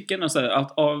 för jag tycker ändå så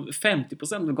att av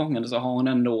 50% av gångerna så har hon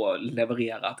ändå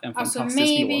levererat en fantastisk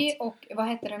Maybe låt. Och vad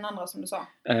heter den andra som du sa?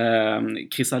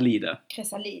 Chrysalide.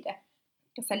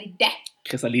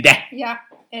 Ja,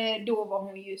 då var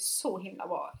hon ju så himla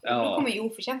bra. Då kommer ju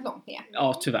oförtjänt långt ner.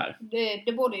 Ja, tyvärr.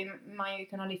 Det borde ju man ju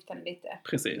kunna lyfta henne lite.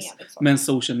 Precis. Mer, liksom. Men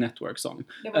Social Network Song.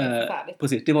 Det var ju förfärligt.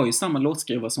 Precis, det var ju samma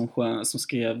låtskrivare som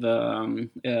skrev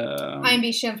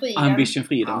Ambition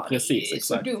Freedom. Ja, precis, det är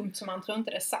exakt. så dumt som man tror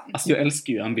inte det är sant. Alltså jag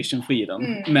älskar ju Ambition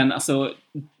Freedom. Men alltså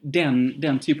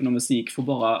den typen av musik får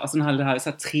bara, alltså det här så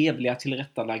här trevliga,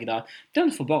 tillrättalagda,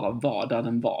 den får bara vara där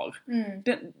den var.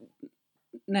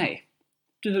 Nej.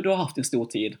 Du har haft en stor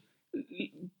tid.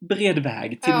 Bred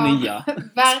väg till nya.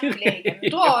 Verkligen.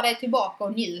 Dra dig tillbaka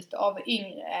och njut av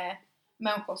yngre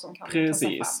människor som kan ta sig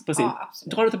Precis. fram.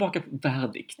 Dra det tillbaka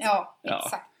värdigt. Ja,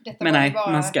 exakt. Detta men nej,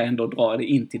 bara... man ska ändå dra det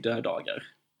in till dödagar.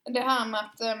 Det här med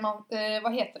att man,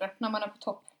 vad heter det när man är på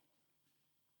topp?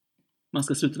 Man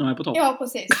ska sluta när man är på topp. Ja,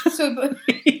 precis.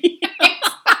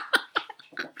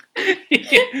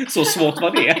 Så svårt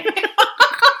var det.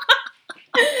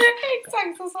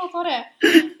 Exakt, så svårt var det.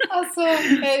 Alltså,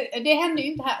 det händer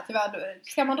ju inte här tyvärr.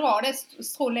 Ska man dra det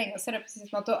strå längre så är det precis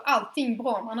som att allting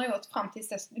bra man har gjort fram tills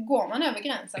dess, går man över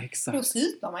gränsen. Exakt. Då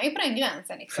slutar man ju på den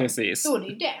gränsen. Liksom. Precis. Då är det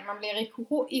ju det man blir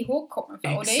ihågkommen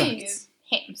för. Och det är ju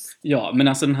hemskt. Ja, men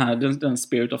alltså den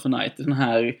Spirit of the Night, den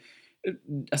här,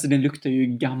 alltså den luktar ju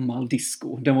gammal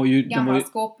disco. Den var ju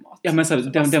skåpmat. Ja, men så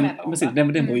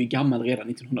den var ju gammal redan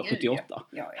 1978.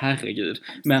 Ja. Herregud.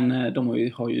 Men de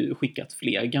har ju skickat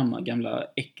fler gamla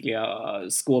äckliga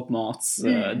skåpmats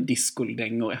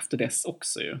discoldängor efter dess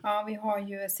också ju. Ja, vi har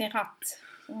ju Serat.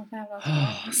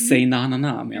 Säg na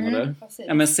menar du? Precis.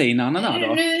 Ja, men säg na då.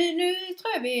 Nu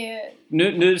tror jag vi...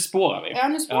 Nu spårar vi. Ja,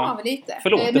 nu spårar vi lite.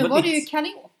 Förlåt, nu var det ju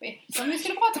Calliope som vi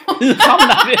skulle prata om.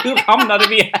 Hur hamnade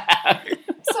vi här?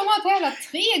 Som har tävlat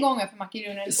 3 gånger för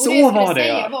Makedonien. Så och det var det,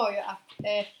 säga var ju att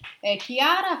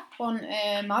Chiara från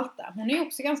Malta, hon är ju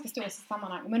också ganska stor i sitt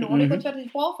sammanhang. Men då har det gått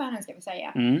väldigt bra för henne, ska vi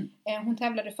säga. Hon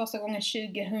tävlade första gången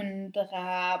 2001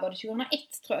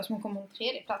 tror jag, som hon kom på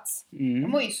 3:e plats.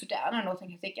 Hon var ju sådär den låten,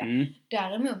 kan jag tycka.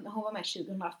 Däremot när hon var med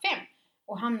 2005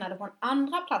 och hamnade på en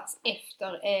andra plats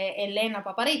efter Elena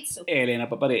Paparizou.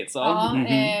 Ja.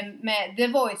 Med The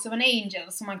Voice of an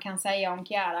Angel, som man kan säga om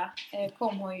Chiara,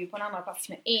 kom hon ju på en andra plats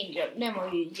med Angel. Den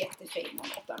var ju jättefin, den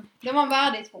låten. Den var en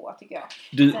värdig 2, tycker jag.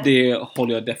 Det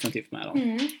håller jag definitivt med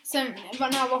om. Sen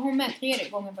när var hon med 3:e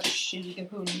gången, var det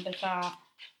 2008,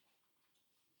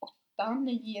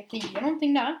 9, 10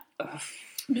 någonting där.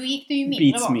 Då gick det ju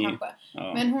mindre kanske.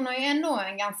 Ja. Men hon har ju ändå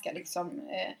en ganska liksom...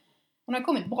 hon har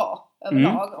kommit bra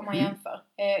överlag om man jämför.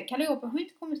 Calliope har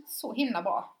inte kommit så himla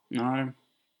bra. Nej.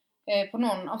 på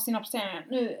någon av sina placeringar.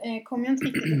 Nu kommer jag inte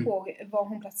riktigt ihåg var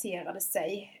hon placerade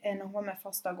sig när hon var med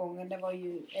första gången. Det var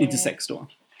ju... 96 då?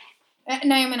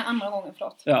 Nej, jag menar andra gången,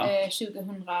 förlåt. Ja.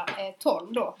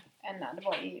 2012 då. När det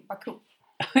var i Baku.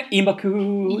 In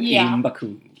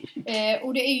Baku.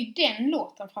 Och det är ju den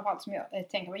låten framförallt som jag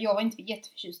tänker på. Jag var inte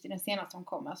jätteförtjust i den senaste som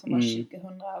kom. Som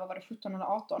var 17 eller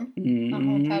 18. När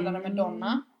hon tävlade med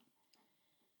Donna.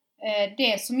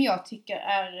 Det som jag tycker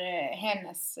är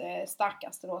hennes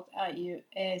starkaste låt är ju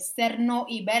Sterno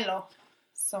i Bello.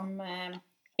 Som...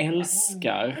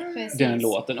 älskar den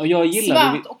låten. Och jag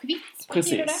gillar svart och vitt.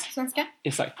 Precis. Det, svenska.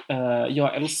 Exakt.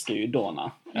 Jag älskar ju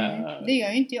Donna. Det gör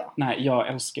ju inte jag. Nej, jag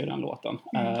älskar ju den låten.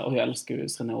 Och jag älskar ju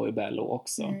Sterno i Bello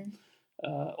också.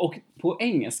 Och på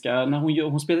engelska, när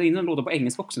hon spelade in den låten på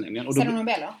engelska också nämligen. Och då, Sterno i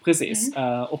Bello? Precis.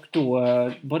 Och då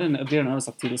var den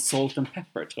översatt till Salt and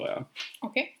Pepper, tror jag.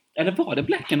 Okej. Eller var det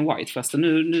Black and White förresten?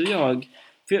 Nu jag...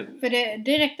 För det är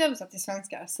direkt översatt till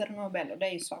svenska. Sterno i Bello, det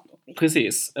är ju svart och vitt.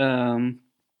 Precis.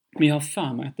 Men jag har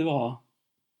för mig att det var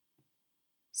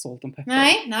Salt and Pepper.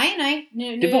 Nej.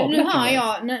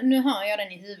 Nu hör jag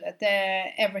den i huvudet.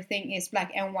 Everything is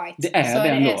black and white. Det är så det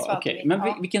ändå, okej.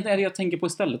 Men vilken är det jag tänker på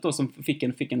istället då som fick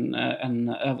en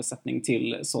översättning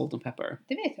till Salt and Pepper?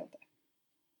 Det vet jag inte.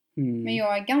 Men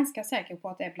jag är ganska säker på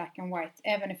att det är black and white.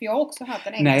 Även för jag har också hört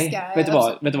den engelska. Nej,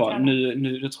 vet du vad?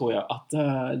 Nu tror jag att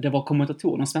det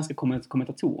var de svenska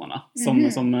kommentatorerna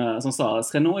som sa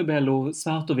Sterno i Bello,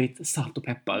 svart och vitt, salt och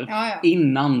peppar. Ja.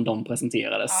 Innan de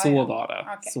presenterades. Så var det.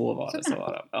 Okay. Så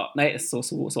var det. Ja, nej,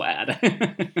 så är det.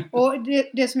 Och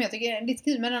det som jag tycker är lite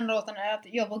kul med den låten är att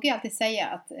jag brukar alltid säga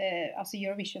att alltså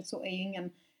Eurovision så är ju ingen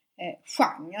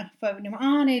genre. För det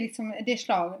är liksom, det är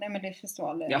slag, det är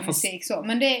festival, musik så.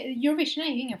 Men Eurovision är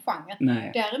ju ingen genre.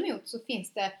 Nej. Däremot så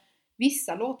finns det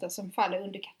vissa låtar som faller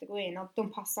under kategorin att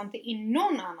de passar inte in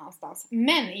någon annanstans.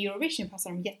 Men i Eurovision passar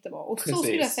de jättebra. Och Precis. så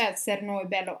skulle jag säga att Sterno i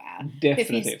Bello är. Definitivt. Det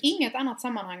finns inget annat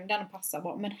sammanhang där den passar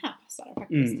bra. Men här passar den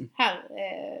faktiskt. Här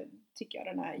tycker jag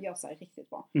den här gör sig riktigt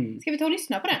bra. Ska vi ta och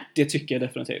lyssna på den? Det tycker jag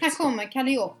definitivt. Här kommer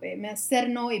Calliope med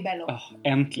Sterno i Bello.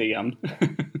 Äntligen.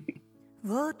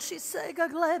 V oči se ga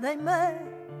gledaj me,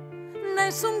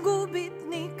 ne sam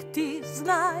gubitnik, ti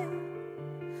znaj.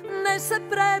 Ne se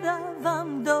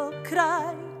predavam do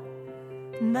kraj.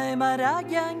 Nema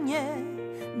rađanje,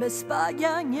 bez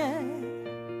pađanje.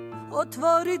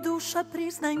 Otvori duša,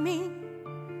 priznaj mi,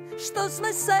 što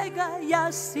sme svega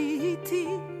ja si i ti.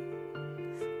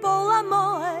 Pola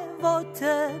moje vo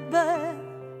tebe,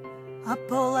 a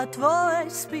pola tvoje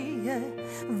spije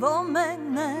vo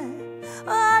mene.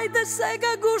 Ajde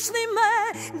sega gušni me,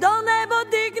 do nebo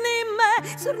digni me,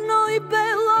 crno i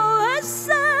belo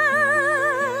ese.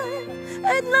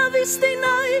 Jedna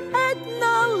vistina i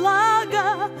jedna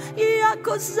laga,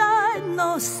 iako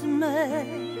zajedno sme.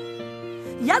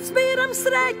 Ja zbiram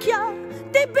sreća,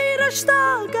 ti biraš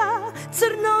toga,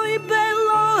 crno i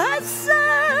belo ese.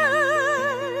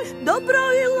 Dobro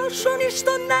i lošo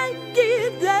ništo ne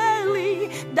deli,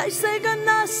 daj se ga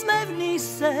nasmevni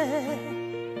se.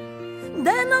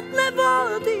 Denot ne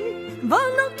vodi,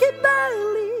 volno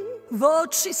kibeli, v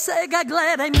oči se ga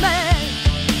gledaj me,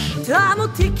 tamo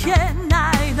ti kje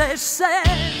najdeš se.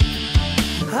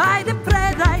 Ajde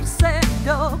predaj se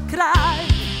do kraj,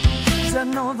 za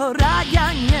novo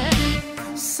rađanje,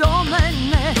 so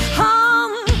mene.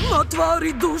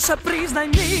 Otvori duša, priznaj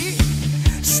mi,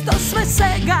 što sve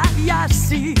svega ja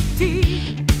si ti.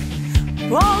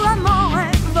 Pola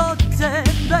moje vo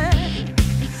tebe,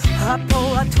 a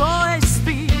pola tvoje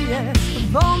spije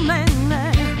vo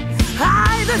mene.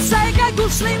 Ajde sega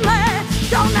gušni me,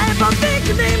 do nebo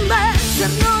digni me,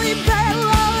 crno i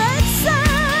belo ese.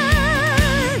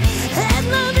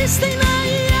 Jedna istina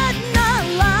i jedna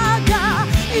laga,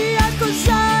 iako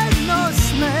zajedno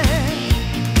sme.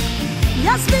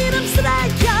 Ja zbiram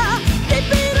sreća, ti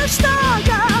biraš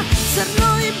toga,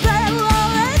 crno i belo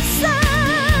ese.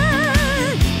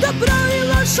 Dobro i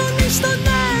lošo ništo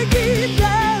ne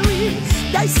gide,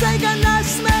 daj se ga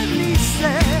nasmevni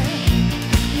se.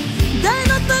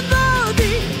 Denot ne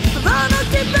vodi, vano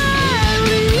ti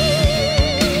beli.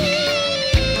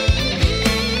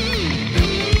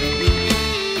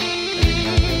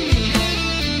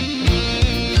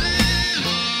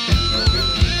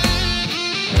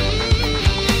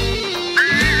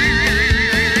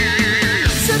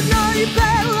 Crno i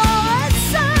belo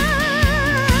ese,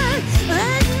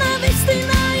 jedna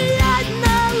vistina i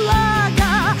jedna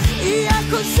laga,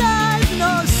 iako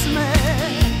zajedno sme.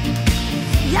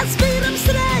 Ja zbiram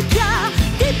sreća,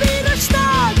 ti biraš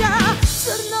toga,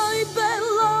 crno i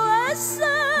belo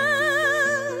ese.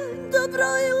 Dobro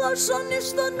i lošo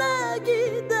ništo ne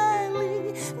deli,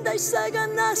 daj sa ga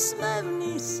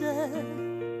nasmevni se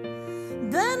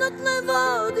denot ne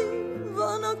vodi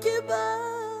ono ke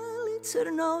beli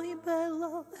crno i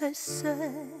belo ese.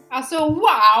 Alltså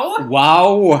wow!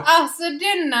 Wow! Alltså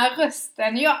denna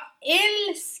rösten, jag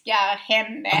älskar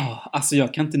henne. Alltså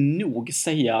jag kan inte nog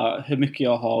säga hur mycket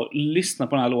jag har lyssnat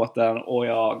på den här låten och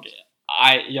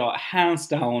jag hands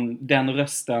down den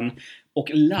rösten och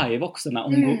live också när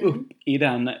hon går upp i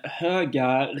den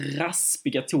höga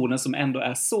raspiga tonen som ändå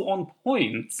är så on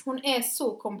point. Hon är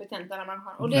så kompetent den här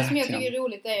människan. Och det som jag tycker är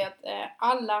roligt är att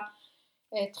alla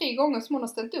 3 gånger som hon har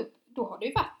ställt upp, då har det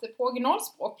ju varit på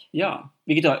originalspråk. Ja,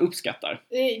 vilket jag uppskattar.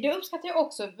 Det uppskattar jag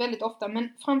också väldigt ofta, men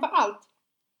framförallt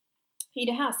i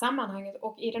det här sammanhanget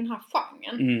och i den här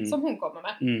genren som hon kommer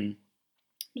med.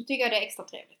 Då tycker jag det är extra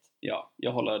trevligt. Ja,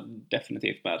 jag håller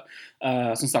definitivt med.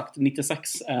 Som sagt, 96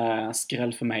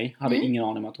 skräll för mig. Hade ingen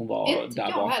aning om att hon var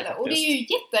där bak. Och det är ju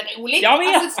jätteroligt. Jag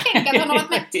vet! Alltså tänk att hon har varit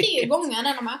med 3 gånger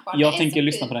denna människan. Jag tänker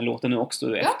lyssna på den låten nu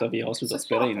också efter vi har slutat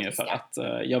spela in ju, för att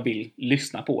jag vill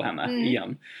lyssna på henne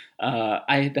igen.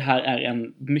 Det här är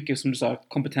en mycket, som du sa,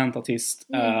 kompetent artist.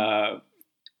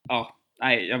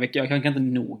 Jag kan inte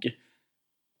nog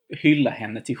hylla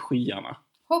henne till skyarna.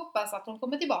 Hoppas att hon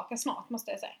kommer tillbaka snart,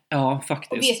 måste jag säga. Ja,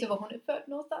 faktiskt. Och vet du var hon är född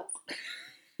någonstans?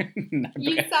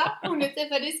 Gissa, hon är inte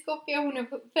född i Skopje, hon är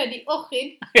född i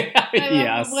Ohrid.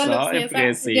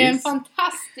 Precis. Det är en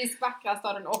fantastisk vackra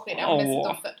staden Ohrid där hon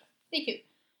är född. Det är kul.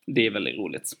 Det är väldigt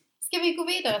roligt. Ska vi gå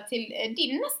vidare till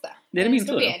din nästa? Det är min tur.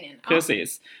 Slovenien.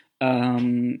 Precis.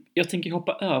 Jag tänker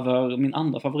hoppa över min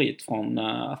andra favorit från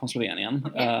Slovenien.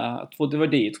 Okay. Det var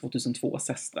det i 2002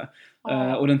 Seste.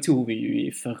 Och den tog vi ju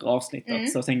i förra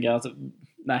avsnittet. Så jag tänker att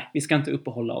nej, vi ska inte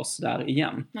uppehålla oss där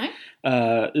igen.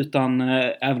 Utan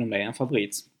även om det är en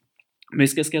favorit. Men vi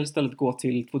ska istället gå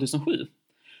till 2007.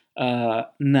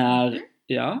 När,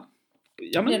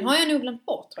 men, den har jag nog glömt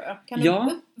bort, tror jag. Kan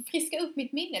du friska upp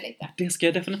mitt minne lite? Det ska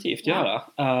jag definitivt göra.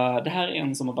 Det här är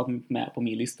en som har varit med på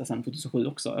min lista sedan 2007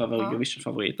 också, över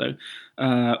Eurovision-favoriter.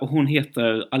 Och hon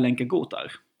heter Alenka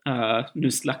Gotar.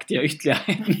 Nu slaktar jag ytterligare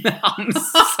en namn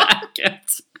säkert.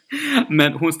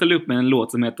 Men hon ställer upp med en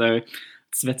låt som heter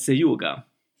Svetse Yoga.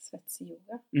 Svetse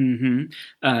Yoga?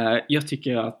 Jag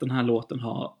tycker att den här låten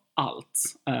har allt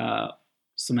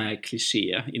som är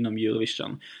kliché inom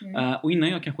Eurovision. Och innan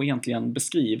jag kanske egentligen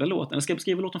beskriver låten, eller ska jag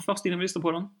beskriva låten först innan vi lyssnar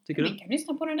på den? Tycker vi du? kan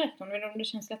lyssna på den direkt om det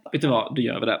känns lättare. Vet du vad, då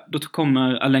gör vi det. Då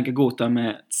kommer Alenka Gotar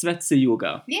med Svetse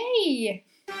Yoga. Yay!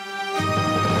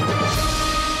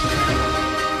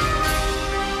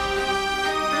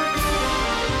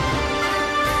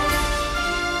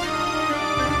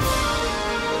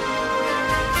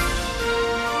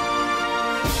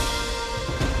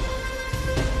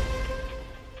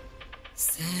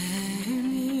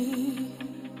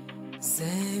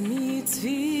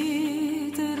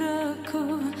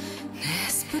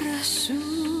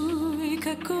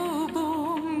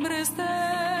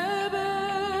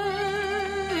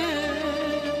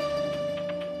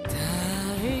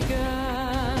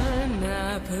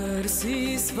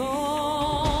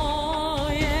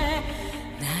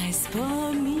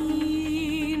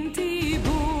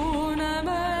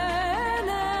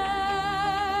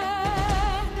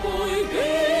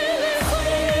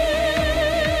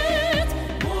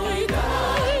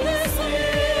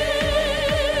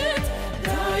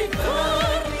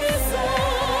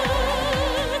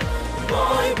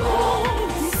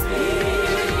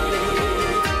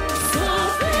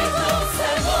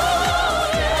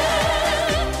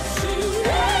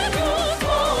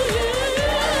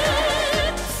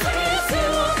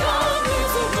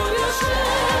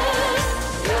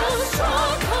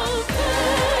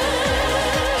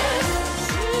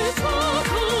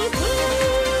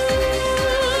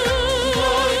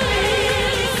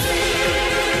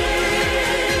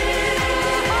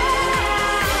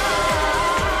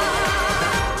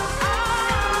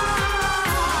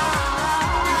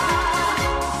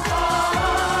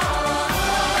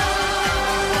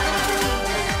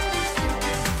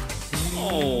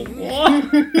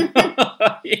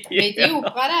 Lite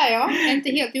opera där, inte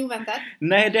helt oväntat.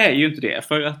 Nej, det är ju inte det.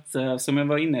 För att, som jag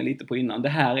var inne lite på innan, det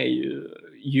här är ju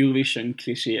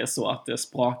Eurovision-kliché så att det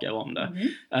sprakar om det.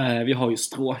 Vi har ju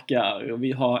stråkar,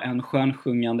 vi har en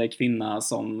skönsjungande kvinna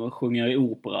som sjunger i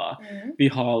opera. Vi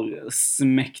har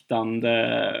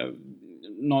smäktande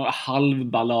några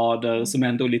halvballader som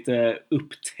ändå är lite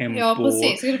upptempo. Ja,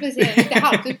 precis. Skulle precis lite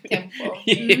halvt upptempo.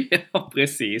 Ja,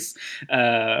 precis.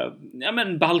 Ja,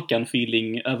 men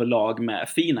Balkan-feeling överlag med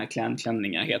fina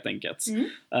klänningar helt enkelt.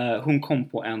 Hon kom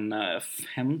på en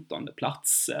 15:e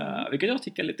plats, vilket jag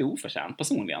tycker är lite oförtjänt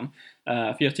personligen.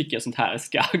 För jag tycker att sånt här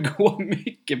ska gå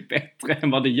mycket bättre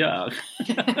än vad det gör.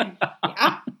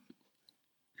 Ja.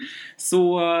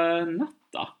 Så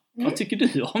Natta, vad tycker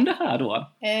du om det här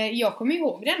då? Jag kommer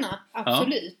ihåg denna,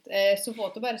 absolut. Så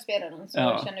fort jag började spela den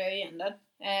så kände jag igen den.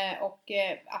 Och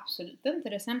absolut inte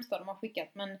det sämsta de har skickat,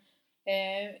 men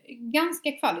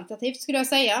ganska kvalitativt skulle jag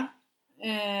säga.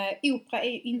 Opera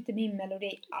är ju inte min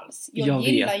melodi alls. Jag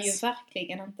gillar ju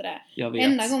verkligen inte det.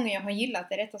 Enda gången jag har gillat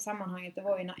det i detta sammanhanget, det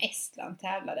var ju när Estland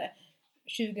tävlade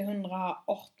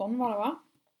 2018 var det, va?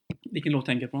 Vilken låt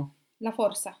tänker du på?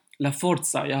 La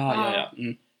Forza, ja.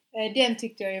 Den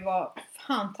tyckte jag ju var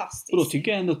fantastisk. Och då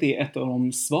tycker jag ändå att det är ett av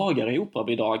de svagare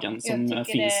operabidragen som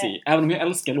finns i. Även om jag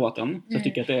älskar låten så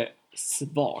tycker jag att det är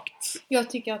svagt. Jag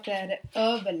tycker att det är det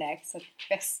överlägset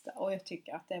bästa och jag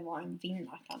tycker att det var en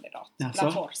vinnarkandidat. Alltså,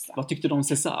 La Forza. Vad tyckte du om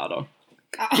César då?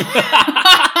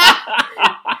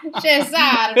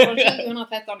 César från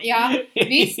 2013. Ja,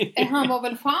 visst, han var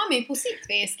väl framme på sitt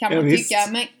vis kan man tycka.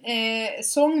 Men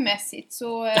sångmässigt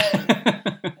så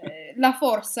La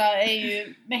Forza är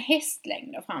ju med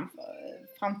hästlängder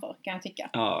framför kan jag tycka.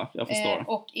 Ja, jag förstår.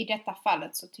 Och i detta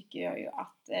fallet så tycker jag ju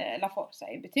att La Forza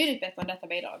är betydligt bättre än detta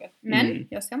bidraget. Men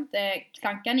jag ska inte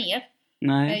klanka ner.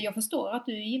 Nej. Jag förstår att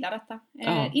du gillar detta.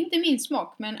 Inte min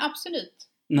smak, men absolut.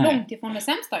 Nej. Långt ifrån det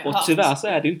sämsta jag och hört. tyvärr så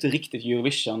är det ju inte riktigt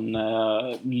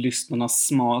Eurovision-lyssnarnas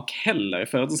smak heller.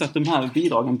 För att de här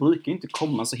bidragen brukar inte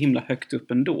komma så himla högt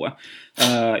upp ändå.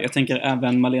 Jag tänker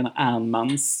även Malena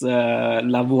Ernmans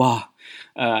La Voix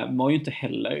var ju inte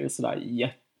heller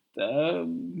sådär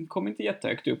kom inte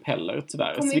jättehögt upp heller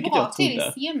tyvärr. Kom ju bra till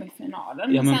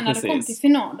semifinalen. Ja, men sen när det kom till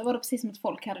final, då var det precis som att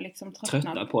folk hade liksom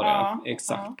tröttnat på det.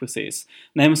 Exakt, precis.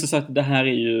 Nej, men så att det här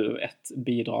är ju ett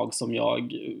bidrag som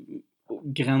jag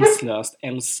gränslöst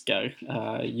älskar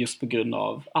just på grund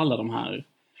av alla de här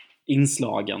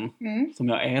inslagen som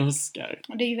jag älskar.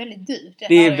 Och det är ju väldigt dyrt.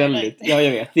 Det är väldigt, ja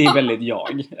jag vet, det är väldigt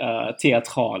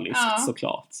teatraliskt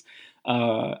såklart.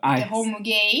 Det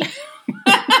homogay.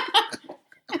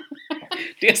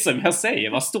 Det som jag säger,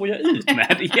 vad står jag ut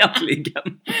med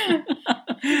egentligen?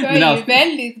 Jag är ju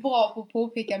väldigt bra på att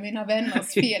påpeka mina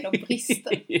vänners fel och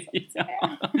brister. Ja.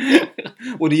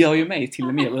 Och det gör ju mig till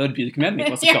en mer ödmjuk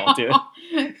människa såklart ju.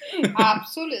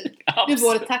 Absolut. Du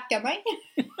borde tacka mig.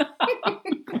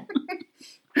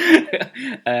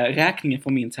 Räkningen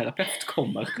från min terapeut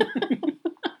kommer.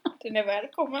 Den är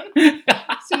välkommen.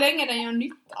 Så länge den gör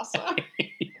nytta alltså.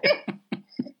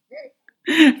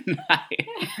 Nej.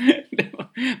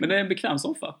 Men det är en bekväm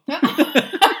soffa.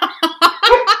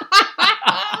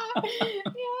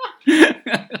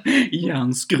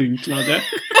 Hjärnskrynklade.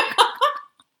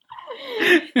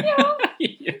 Ja.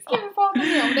 Ska vi prata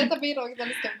mer om detta bidraget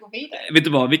eller ska vi gå vidare? Vet du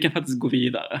vad, vi kan faktiskt gå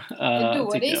vidare.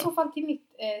 Då är det i så fall till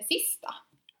mitt sista.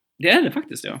 Det är det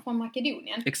faktiskt, ja. Från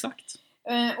Makedonien. Exakt.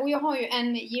 Och jag har ju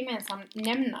en gemensam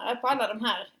nämnare på alla de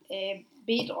här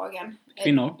bidragen.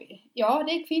 Kvinnor. Ja,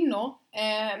 det är kvinnor.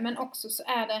 Men också så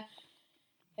är det,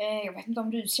 jag vet inte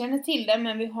om du känner till det,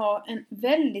 men vi har en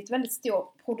väldigt, väldigt stor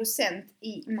producent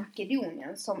i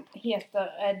Makedonien som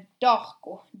heter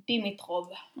Darko Dimitrov.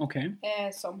 Okej.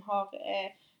 Som har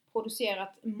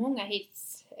producerat många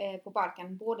hits på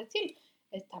Balkan, både till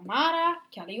Tamara,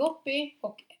 Calliope,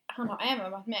 och han har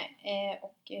även varit med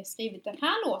och skrivit den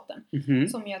här låten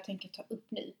som jag tänker ta upp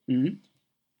nu.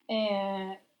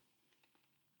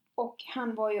 Och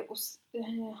han var ju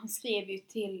han skrev ju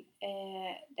till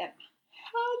den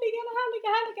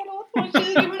härliga låt från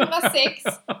 2006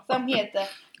 som heter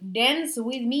Dance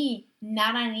with me,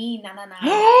 na-na-ni, na-na-na.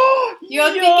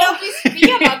 Jag tycker att vi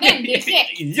spelar den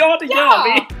direkt. Ja, det gör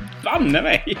vi! Banne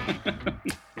mig!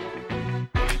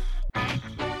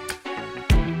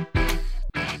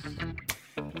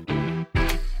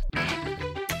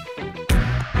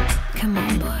 Come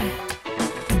on, boy.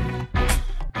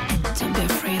 Don't be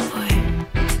afraid, boy.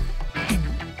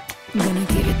 I'm gonna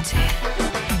give it to you.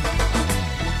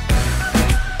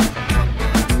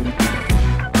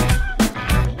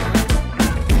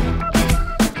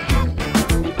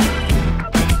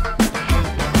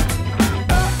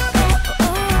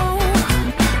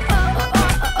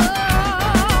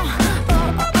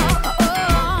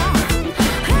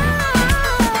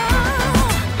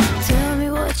 Tell me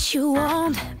what you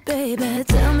want, baby.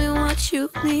 Tell me what you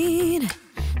need.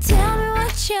 Tell me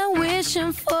what you're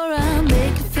wishing for. I'll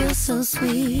make it feel so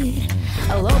sweet.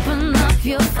 I'll open up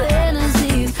your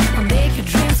fantasies. I'll make make your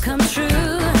dreams come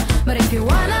true. But if you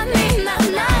wanna need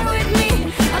a night with me,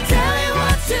 I'll tell you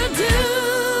what to do.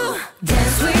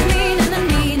 Dance with me,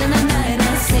 na-na-nee,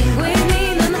 na-na-na-na. Sing with me,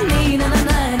 na-na-nee,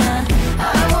 na-na-na-na.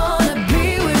 I wanna be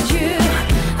with you,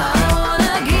 I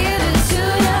wanna give it to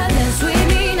ya. Dance with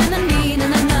me, na-na-nee,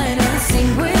 na-na-na-na. Sing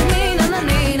with me,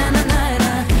 na-na-nee,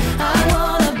 na-na-na-na. I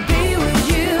wanna be with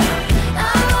you,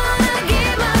 I wanna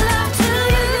give my love to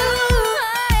you.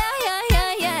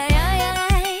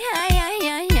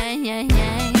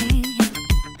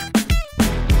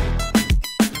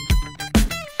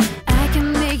 I can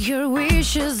make your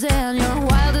wishes and your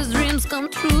wildest dreams come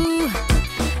true.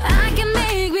 I can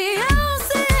make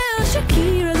Beyoncé and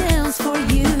Shakira dance for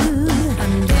you.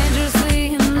 I'm dangerously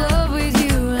in love with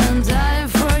you and dying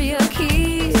for your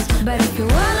kiss. But if you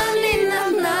wanna live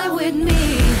that night with me,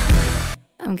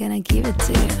 I'm gonna give it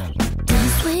to you.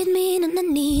 Dance with me,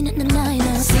 na-na-nee,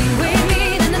 na-na-na-na. Sing with me,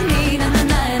 na-na-nee,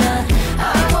 na-na-na-na.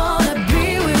 I wanna be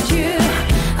with you,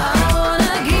 I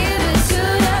wanna give it to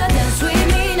ya. Dance with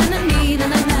me, na-na-nee,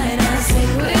 na-na-na-na.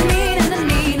 Sing with me,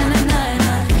 na-na-nee,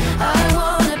 na-na-na-na. I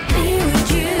wanna be with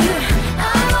you,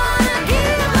 I wanna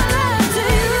give my love to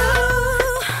you.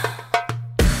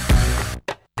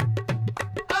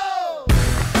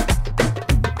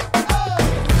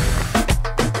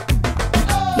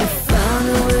 You found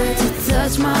a way to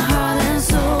touch my heart and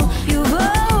soul. You've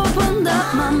opened up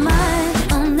my mind,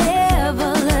 I'll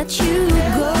never let you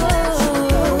go.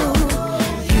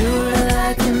 You're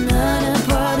like another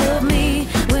part of me.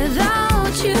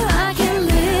 Without you I can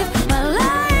live, my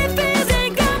life is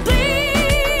incomplete.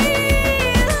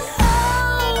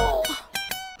 Oh.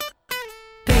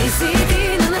 Baby,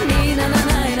 na-na-nee,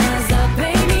 na-na-na-na.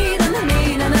 Zapeni,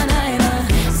 na-na-nee, na-na-na-na.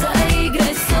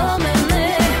 Zaigrai so mene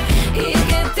I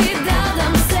che ti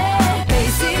dam se.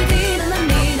 Baby,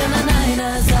 na-na-nee, na-na-na-na.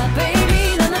 Zapeni,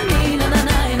 na-na-nee,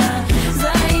 na-na-na-na.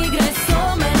 Zaigrai so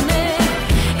mene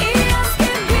I ja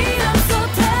skrebiram so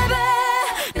tebe.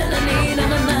 Na-na-nee,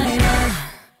 na-na-na-na.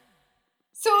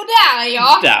 Sådär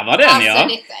ja! Där var den, alltså, ja.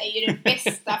 detta är ju den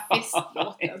bästa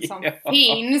festlåten som Ja.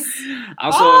 finns.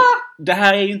 Alltså, det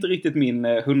här är ju inte riktigt min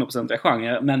 100%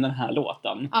 genre, men den här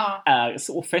låten Ja. är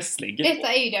så festlig.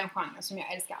 Detta är ju den genren som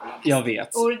jag älskar allra mest. Jag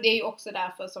vet. Och det är ju också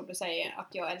därför som du säger att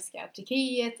jag älskar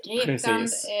Turkiet, Grekland,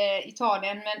 Precis.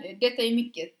 Italien. Men detta är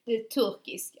mycket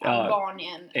turkisk, Ja,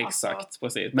 Albanien. Exakt, Alltså,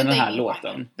 precis. Men det den är här ju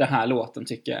låten, den här låten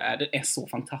tycker jag den är så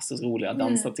fantastiskt rolig att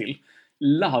dansa till.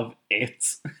 Love it!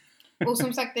 och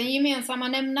som sagt, den gemensamma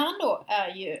nämnaren då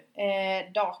är ju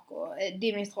Darko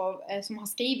Dimitrov som har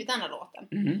skrivit den här låten.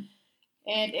 Mm.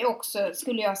 Det är också,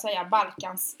 skulle jag säga,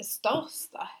 Balkans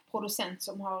största producent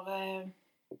som har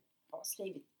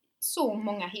skrivit så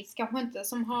många hits. Kanske inte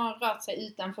som har rört sig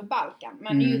utanför Balkan.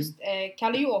 Men just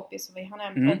Calliope som vi har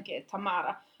nämnt och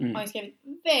Tamara har ju skrivit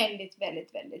väldigt,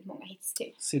 väldigt, väldigt många hits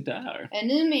till. Se där.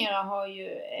 Numera har ju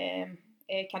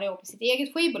Calliope sitt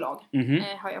eget skivbolag,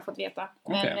 har jag fått veta.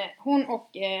 Men hon och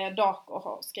Darko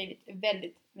har skrivit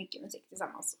väldigt mycket musik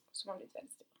tillsammans som har blivit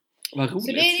väldigt stora. Vad roligt.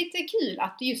 Så det är lite kul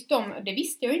att just det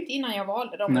visste jag ju inte innan jag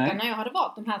valde dem. Utan när jag hade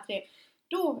valt de här tre,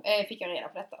 då fick jag reda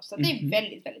på detta. Så det är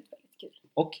väldigt, väldigt, väldigt kul.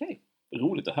 Okej.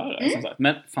 Roligt att höra som sagt.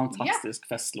 Men fantastisk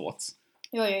festlåt.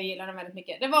 Ja, jag gillar den väldigt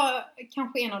mycket. Det var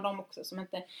kanske en av dem också som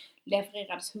inte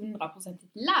levererades 100%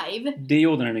 live. Det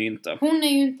gjorde den ju inte. Hon är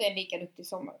ju inte en lika duktig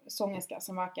sångerska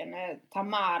som varken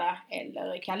Tamara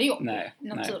eller Calliope. Nej,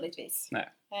 naturligtvis. Nej.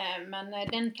 Men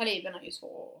den kalibern är ju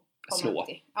svår att komma Slå.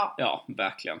 till. Ja,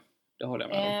 verkligen. Det håller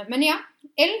jag med om. Men jag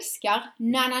älskar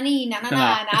nanani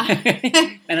nanana.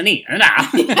 Nanani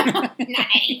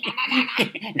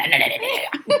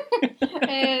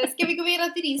Ska vi gå vidare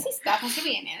till din sista från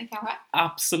Slovenien kanske?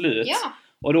 Absolut. Ja.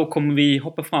 Och då kommer vi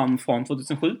hoppa fram från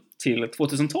 2007 till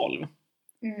 2012.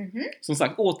 Som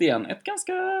sagt, återigen ett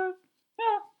ganska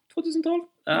 2012.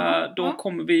 Då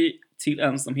kommer vi till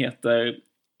en som heter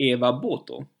Eva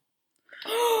Boto.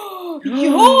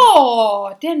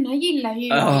 Ja, denna gillar ju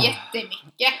jag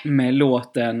jättemycket. Med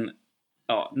låten,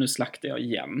 nu slaktar jag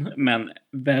igen, men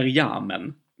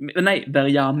Verjamen. Nej,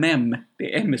 Verjamem.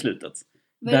 Det är M i slutet.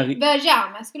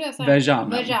 Verjame skulle jag säga.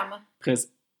 Verjame. Precis.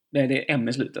 Nej, det är M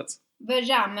i slutet.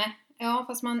 Verjame. Ja,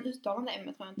 fast man uttalar inte M,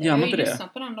 tror jag inte. Ja, jag har inte ju det.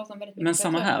 lyssnat på den låten väldigt mycket. Men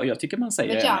samma här, jag tycker man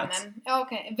säger Verjamen. Ja,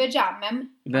 okej. Verjamen.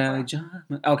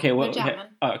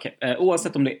 Okej.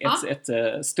 Oavsett om det är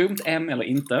ett stumt M eller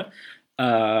inte,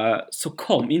 så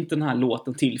kom inte den här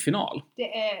låten till final.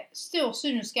 Det är stor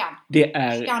synd och skam. Det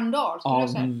är skandal, skulle jag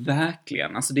säga.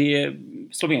 Verkligen.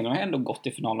 Slovenien har ändå gått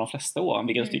till final de flesta åren,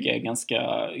 vilket jag tycker är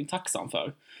ganska tacksam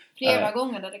för. Flera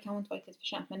gånger där det kanske inte var riktigt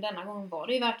förtjänt, men denna gången var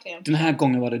det ju verkligen. Den här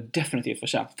gången var det definitivt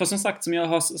förtjänt. För som sagt, som jag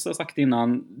har sagt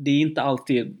innan, det är inte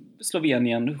alltid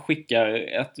Slovenien skickar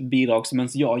ett bidrag som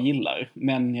ens jag gillar.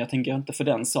 Men jag tänker inte för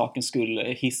den saken skulle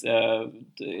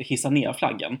hissa ner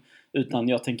flaggen. Utan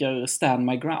jag tänker stand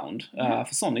my ground.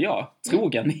 För sån är jag.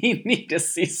 Trogen in i det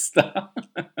sista.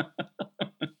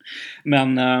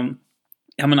 Men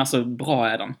alltså bra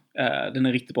är den. Den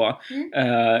är riktigt bra.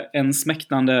 En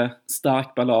smäktande,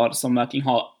 stark ballad som verkligen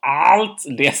har allt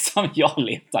det som jag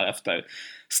letar efter.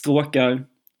 Stråkar,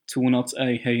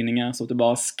 tonartshöjningar så att det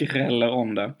bara skräller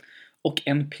om det. Och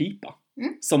en pipa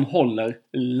som håller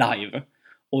live.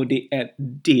 Och det är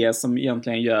det som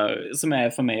egentligen som är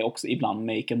för mig också ibland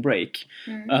make and break.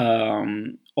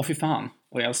 Och fy fan,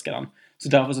 och jag älskar den. Så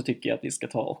därför så tycker jag att vi ska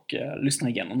ta och lyssna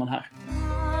igenom den här.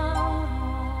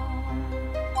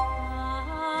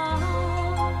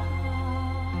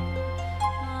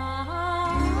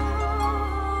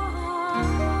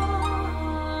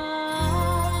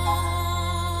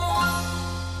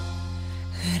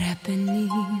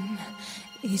 Repenim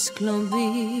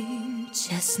isklovim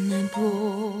čez nebo,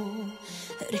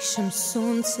 rišem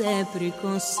sonce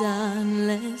preko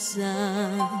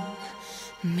lezam,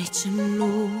 mečem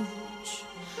luč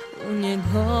u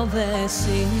njegove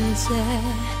since,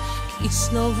 ki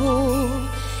slovo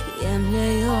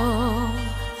jemljejo,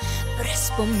 brez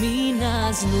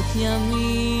spomina z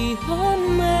luknjami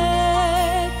ometlani.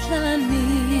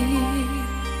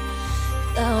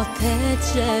 Da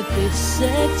oteče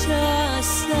piše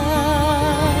časa,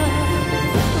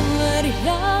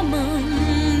 verjamem,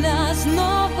 da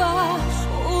znova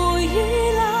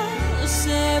ujela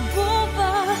se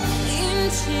bova in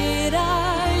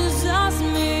včeraj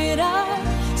zazmeraj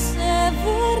se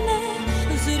vrne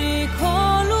z reko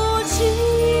luči.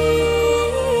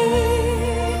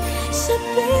 Še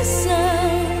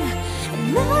pesem,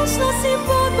 našla si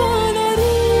pot na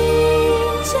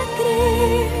rinče gre.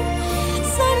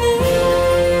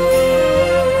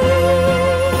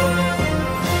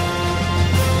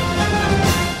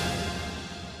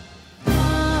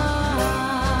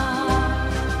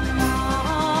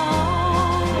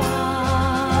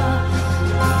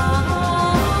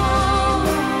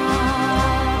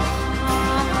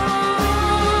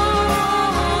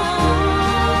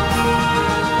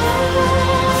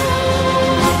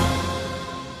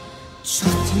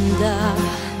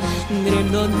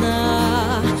 Grem do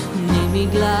dna, nemi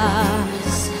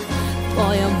glas,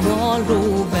 tvoja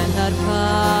molu vendar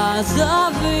pa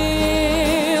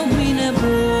zavel mi ne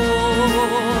bo.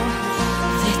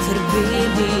 Veter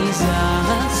beli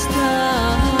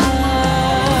zastal.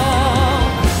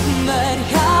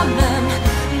 Verjamem,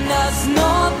 da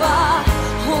znova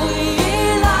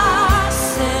ujela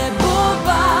se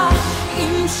bova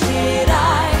in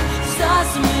včeraj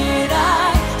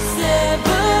zazmeraj se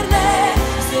vrne.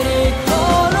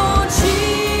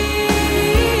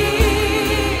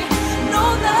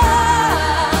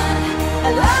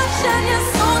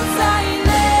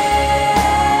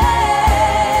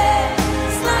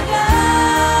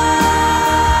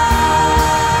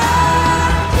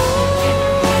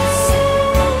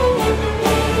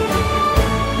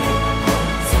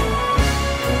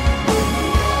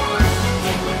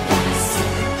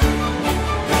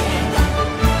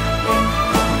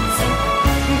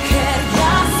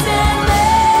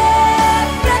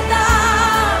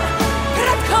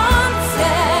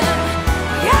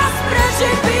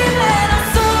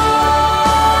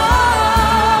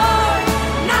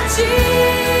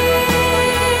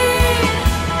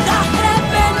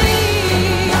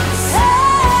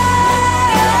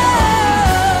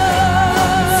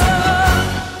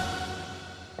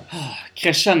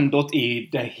 Crescendot i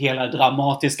det hela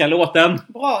dramatiska låten.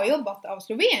 Bra jobbat av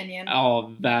Slovenien.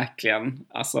 Ja, verkligen.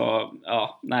 Alltså,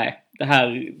 ja, nej. Det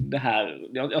här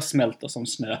jag smälter som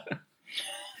snö.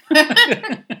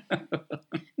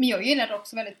 Men jag gillar det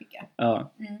också väldigt mycket.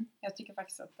 Ja. Jag tycker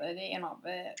faktiskt att det är en av,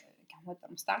 kanske inte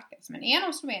de starkaste, men en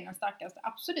av Sloveniens starkaste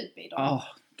absolut bidrag. Ja,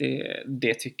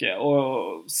 det tycker jag.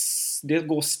 Och det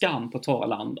går skam på torra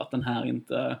land att den här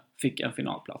inte fick en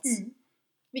finalplats.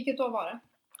 Vilket år var det?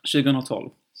 2012.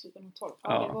 2012.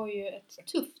 Ja, det var ju ett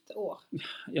tufft år.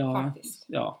 Ja, faktiskt.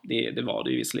 Ja, det var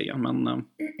det ju visserligen. Men,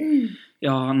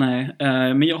 ja, nej.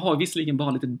 Men jag har visserligen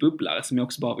bara lite bubblare som jag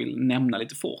också bara vill nämna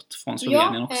lite fort från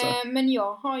Slovenien också. Men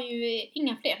jag har ju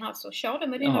inga fler här, så kör det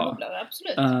med dina bubblare,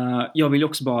 absolut. Jag vill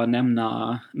också bara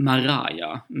nämna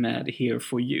Mariah med Here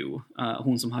For You.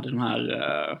 Hon som hade de här...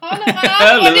 det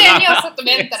var den jag satt och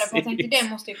väntade på. Jag tänkte, den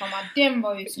måste ju komma. Den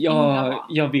var ju så himla bra.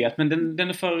 Jag vet, men den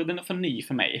är för ny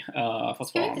för mig.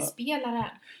 Ska vi inte spela den?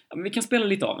 Ja, men vi kan spela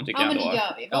lite av den tycker jag. Ja, men det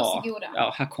gör vi. Varsågoda.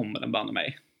 Ja, här kommer den bland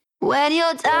mig. When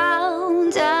you're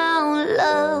down, down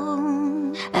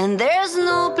low, and there's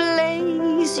no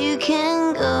place you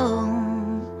can go.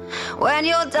 When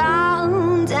you're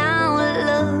down, down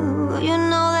low, you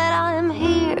know that I'm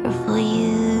here for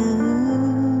you.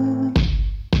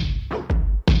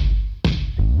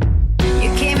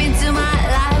 You came into my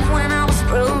life when I was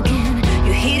broken.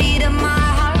 You hit it in my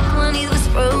heart when it was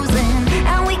frozen.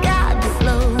 And we got the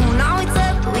flow, now it's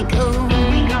up we go.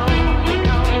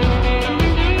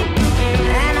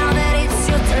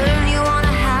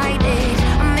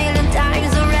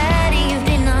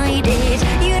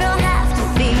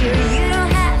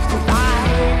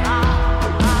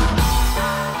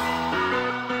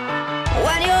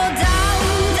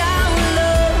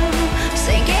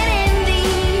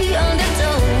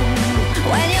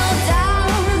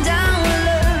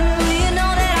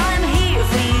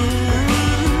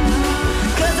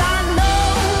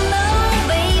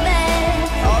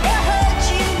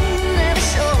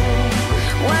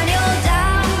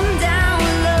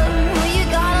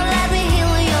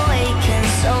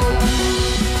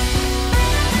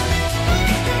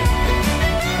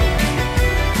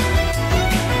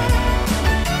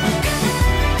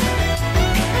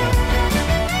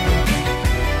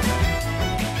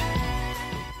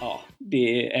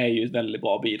 Det är ju ett väldigt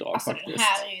bra bidrag alltså, faktiskt. Det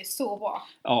här är ju så bra.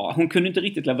 Ja, hon kunde inte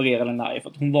riktigt leverera den live för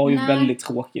att hon var ju väldigt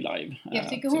tråkig live. Jag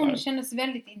tycker hon kändes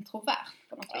väldigt introvert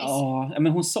på något vis. Ja,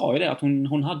 men hon sa ju det att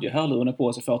hon hade ju hörlurarna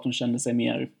på sig för att hon kände sig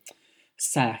mer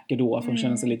säker då. För hon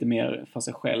kände sig lite mer för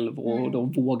sig själv och då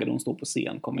vågade hon stå på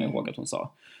scen, kommer jag ihåg att hon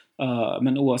sa.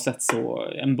 Men oavsett så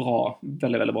en bra,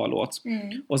 väldigt, väldigt bra låt.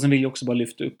 Och sen vill jag också bara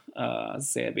lyfta upp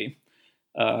Sebi.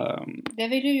 Det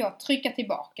vill ju jag trycka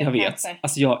tillbaka. Jag vet.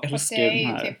 Alltså jag älskar den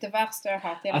här. Det är ju typ det värsta jag har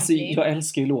hört i hela alltså mitt liv. jag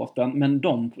älskar ju låten, men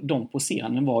de på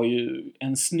scenen var ju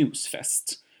en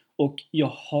snusfest. Och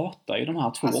jag hatar ju de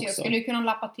här två också. Jag skulle ju kunna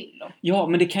lappa till dem. Ja,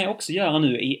 men det kan jag också göra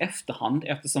nu i efterhand,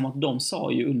 eftersom att de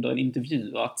sa ju under en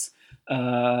intervju att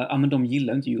men de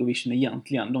gillar inte Eurovision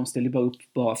egentligen. De ställde bara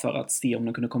upp bara för att se om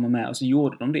de kunde komma med, och så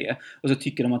gjorde de det. Och så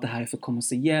tycker de att det här är för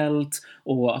kommersiellt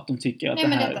och att de tycker att nej, det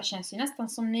men här... detta känns ju nästan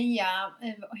som nya,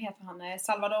 vad heter han,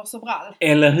 Salvador Sobral.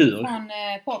 Eller hur? Från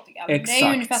Portugal. Exakt. Det är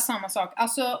ju ungefär samma sak.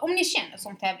 Alltså, om ni känner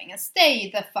som tävlingen,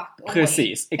 stay the fuck away.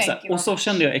 Precis, exakt. Och så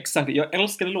kände jag exakt. Jag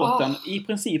älskade låten i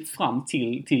princip fram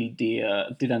till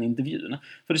den intervjun.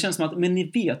 För det känns som att, men ni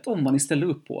vet om vad ni ställer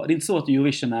upp på. Det är inte så att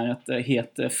Eurovision är ett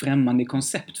helt främmande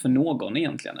koncept för någon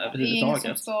egentligen överhuvudtaget. Det är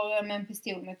ingen som står med en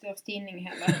pistol med deras tidning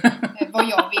heller, vad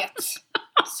jag vet.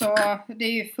 Så det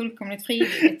är ju fullkomligt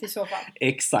frivilligt i så fall.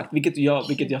 Exakt,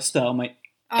 vilket jag stör mig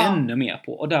ännu mer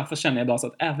på. Och därför känner jag bara så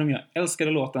att även om jag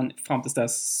älskade låten fram tills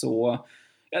dess så...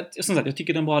 Som sagt, jag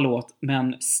tycker det är en bra låt,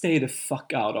 men stay the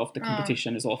fuck out of the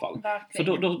competition i så fall. Verkligen.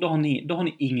 För då har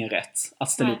ni ingen rätt att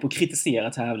ställa upp och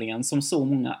kritisera tävlingen som så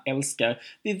många älskar.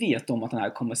 Vi vet om att den här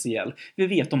är kommersiell. Vi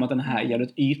vet om att den här är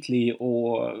jävligt ytlig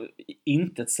och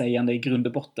intetsägande i grund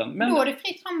och botten. Men då är det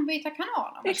fritt fram att byta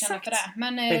kanal om man känner för det.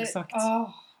 Men exakt.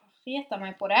 Reta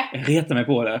mig på det. Reta mig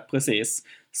på det, precis.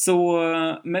 Så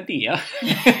med det,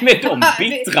 med de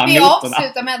bittra vi noterna.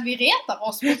 avslutar med att vi retar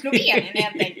oss på Slovenien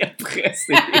helt enkelt. Ja,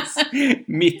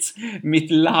 precis.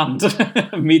 Mitt land,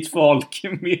 mitt folk,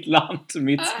 mitt land,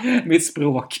 mitt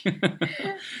språk.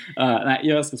 Nej,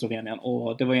 jag älskar Slovenien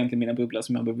och det var egentligen mina bubblor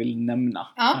som jag vill nämna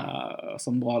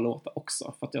som bra låtar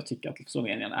också. För att jag tycker att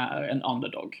Slovenien är en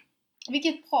underdog.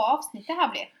 Vilket bra avsnitt det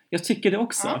här blir. Jag tycker det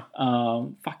också,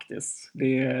 faktiskt.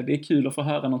 Det är kul att få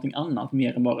höra någonting annat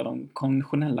mer än bara de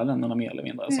konventionella länderna mer eller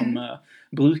mindre som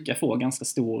brukar få ganska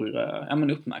stor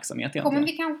uppmärksamhet egentligen. Kommer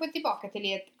vi kanske tillbaka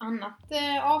till ett annat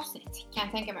avsnitt, kan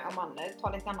jag tänka mig, om man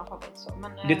tar lite andra favorit så.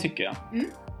 Men, det tycker jag.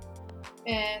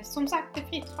 Som sagt, det är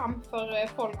fritt fram för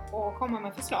folk att komma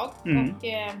med förslag.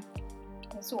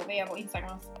 Och så via vår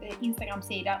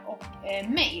Instagram-sida och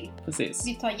mail. Precis.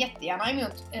 Vi tar jättegärna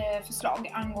emot förslag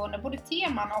angående både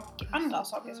teman och andra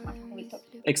saker som man kanske vill ta upp.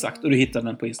 Exakt, och du hittar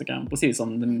den på Instagram precis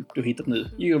som du hittat nu.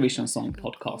 Eurovision Song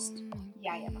Podcast.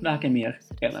 Jajamän. Varken mer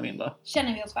eller mindre.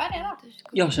 Känner vi oss färdiga då?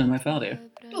 Jag känner mig färdig.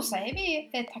 Då säger vi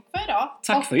tack för idag.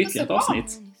 Tack för ytterligare ett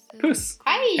avsnitt. Puss!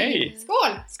 Hej! Hej!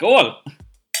 Skål! Skål!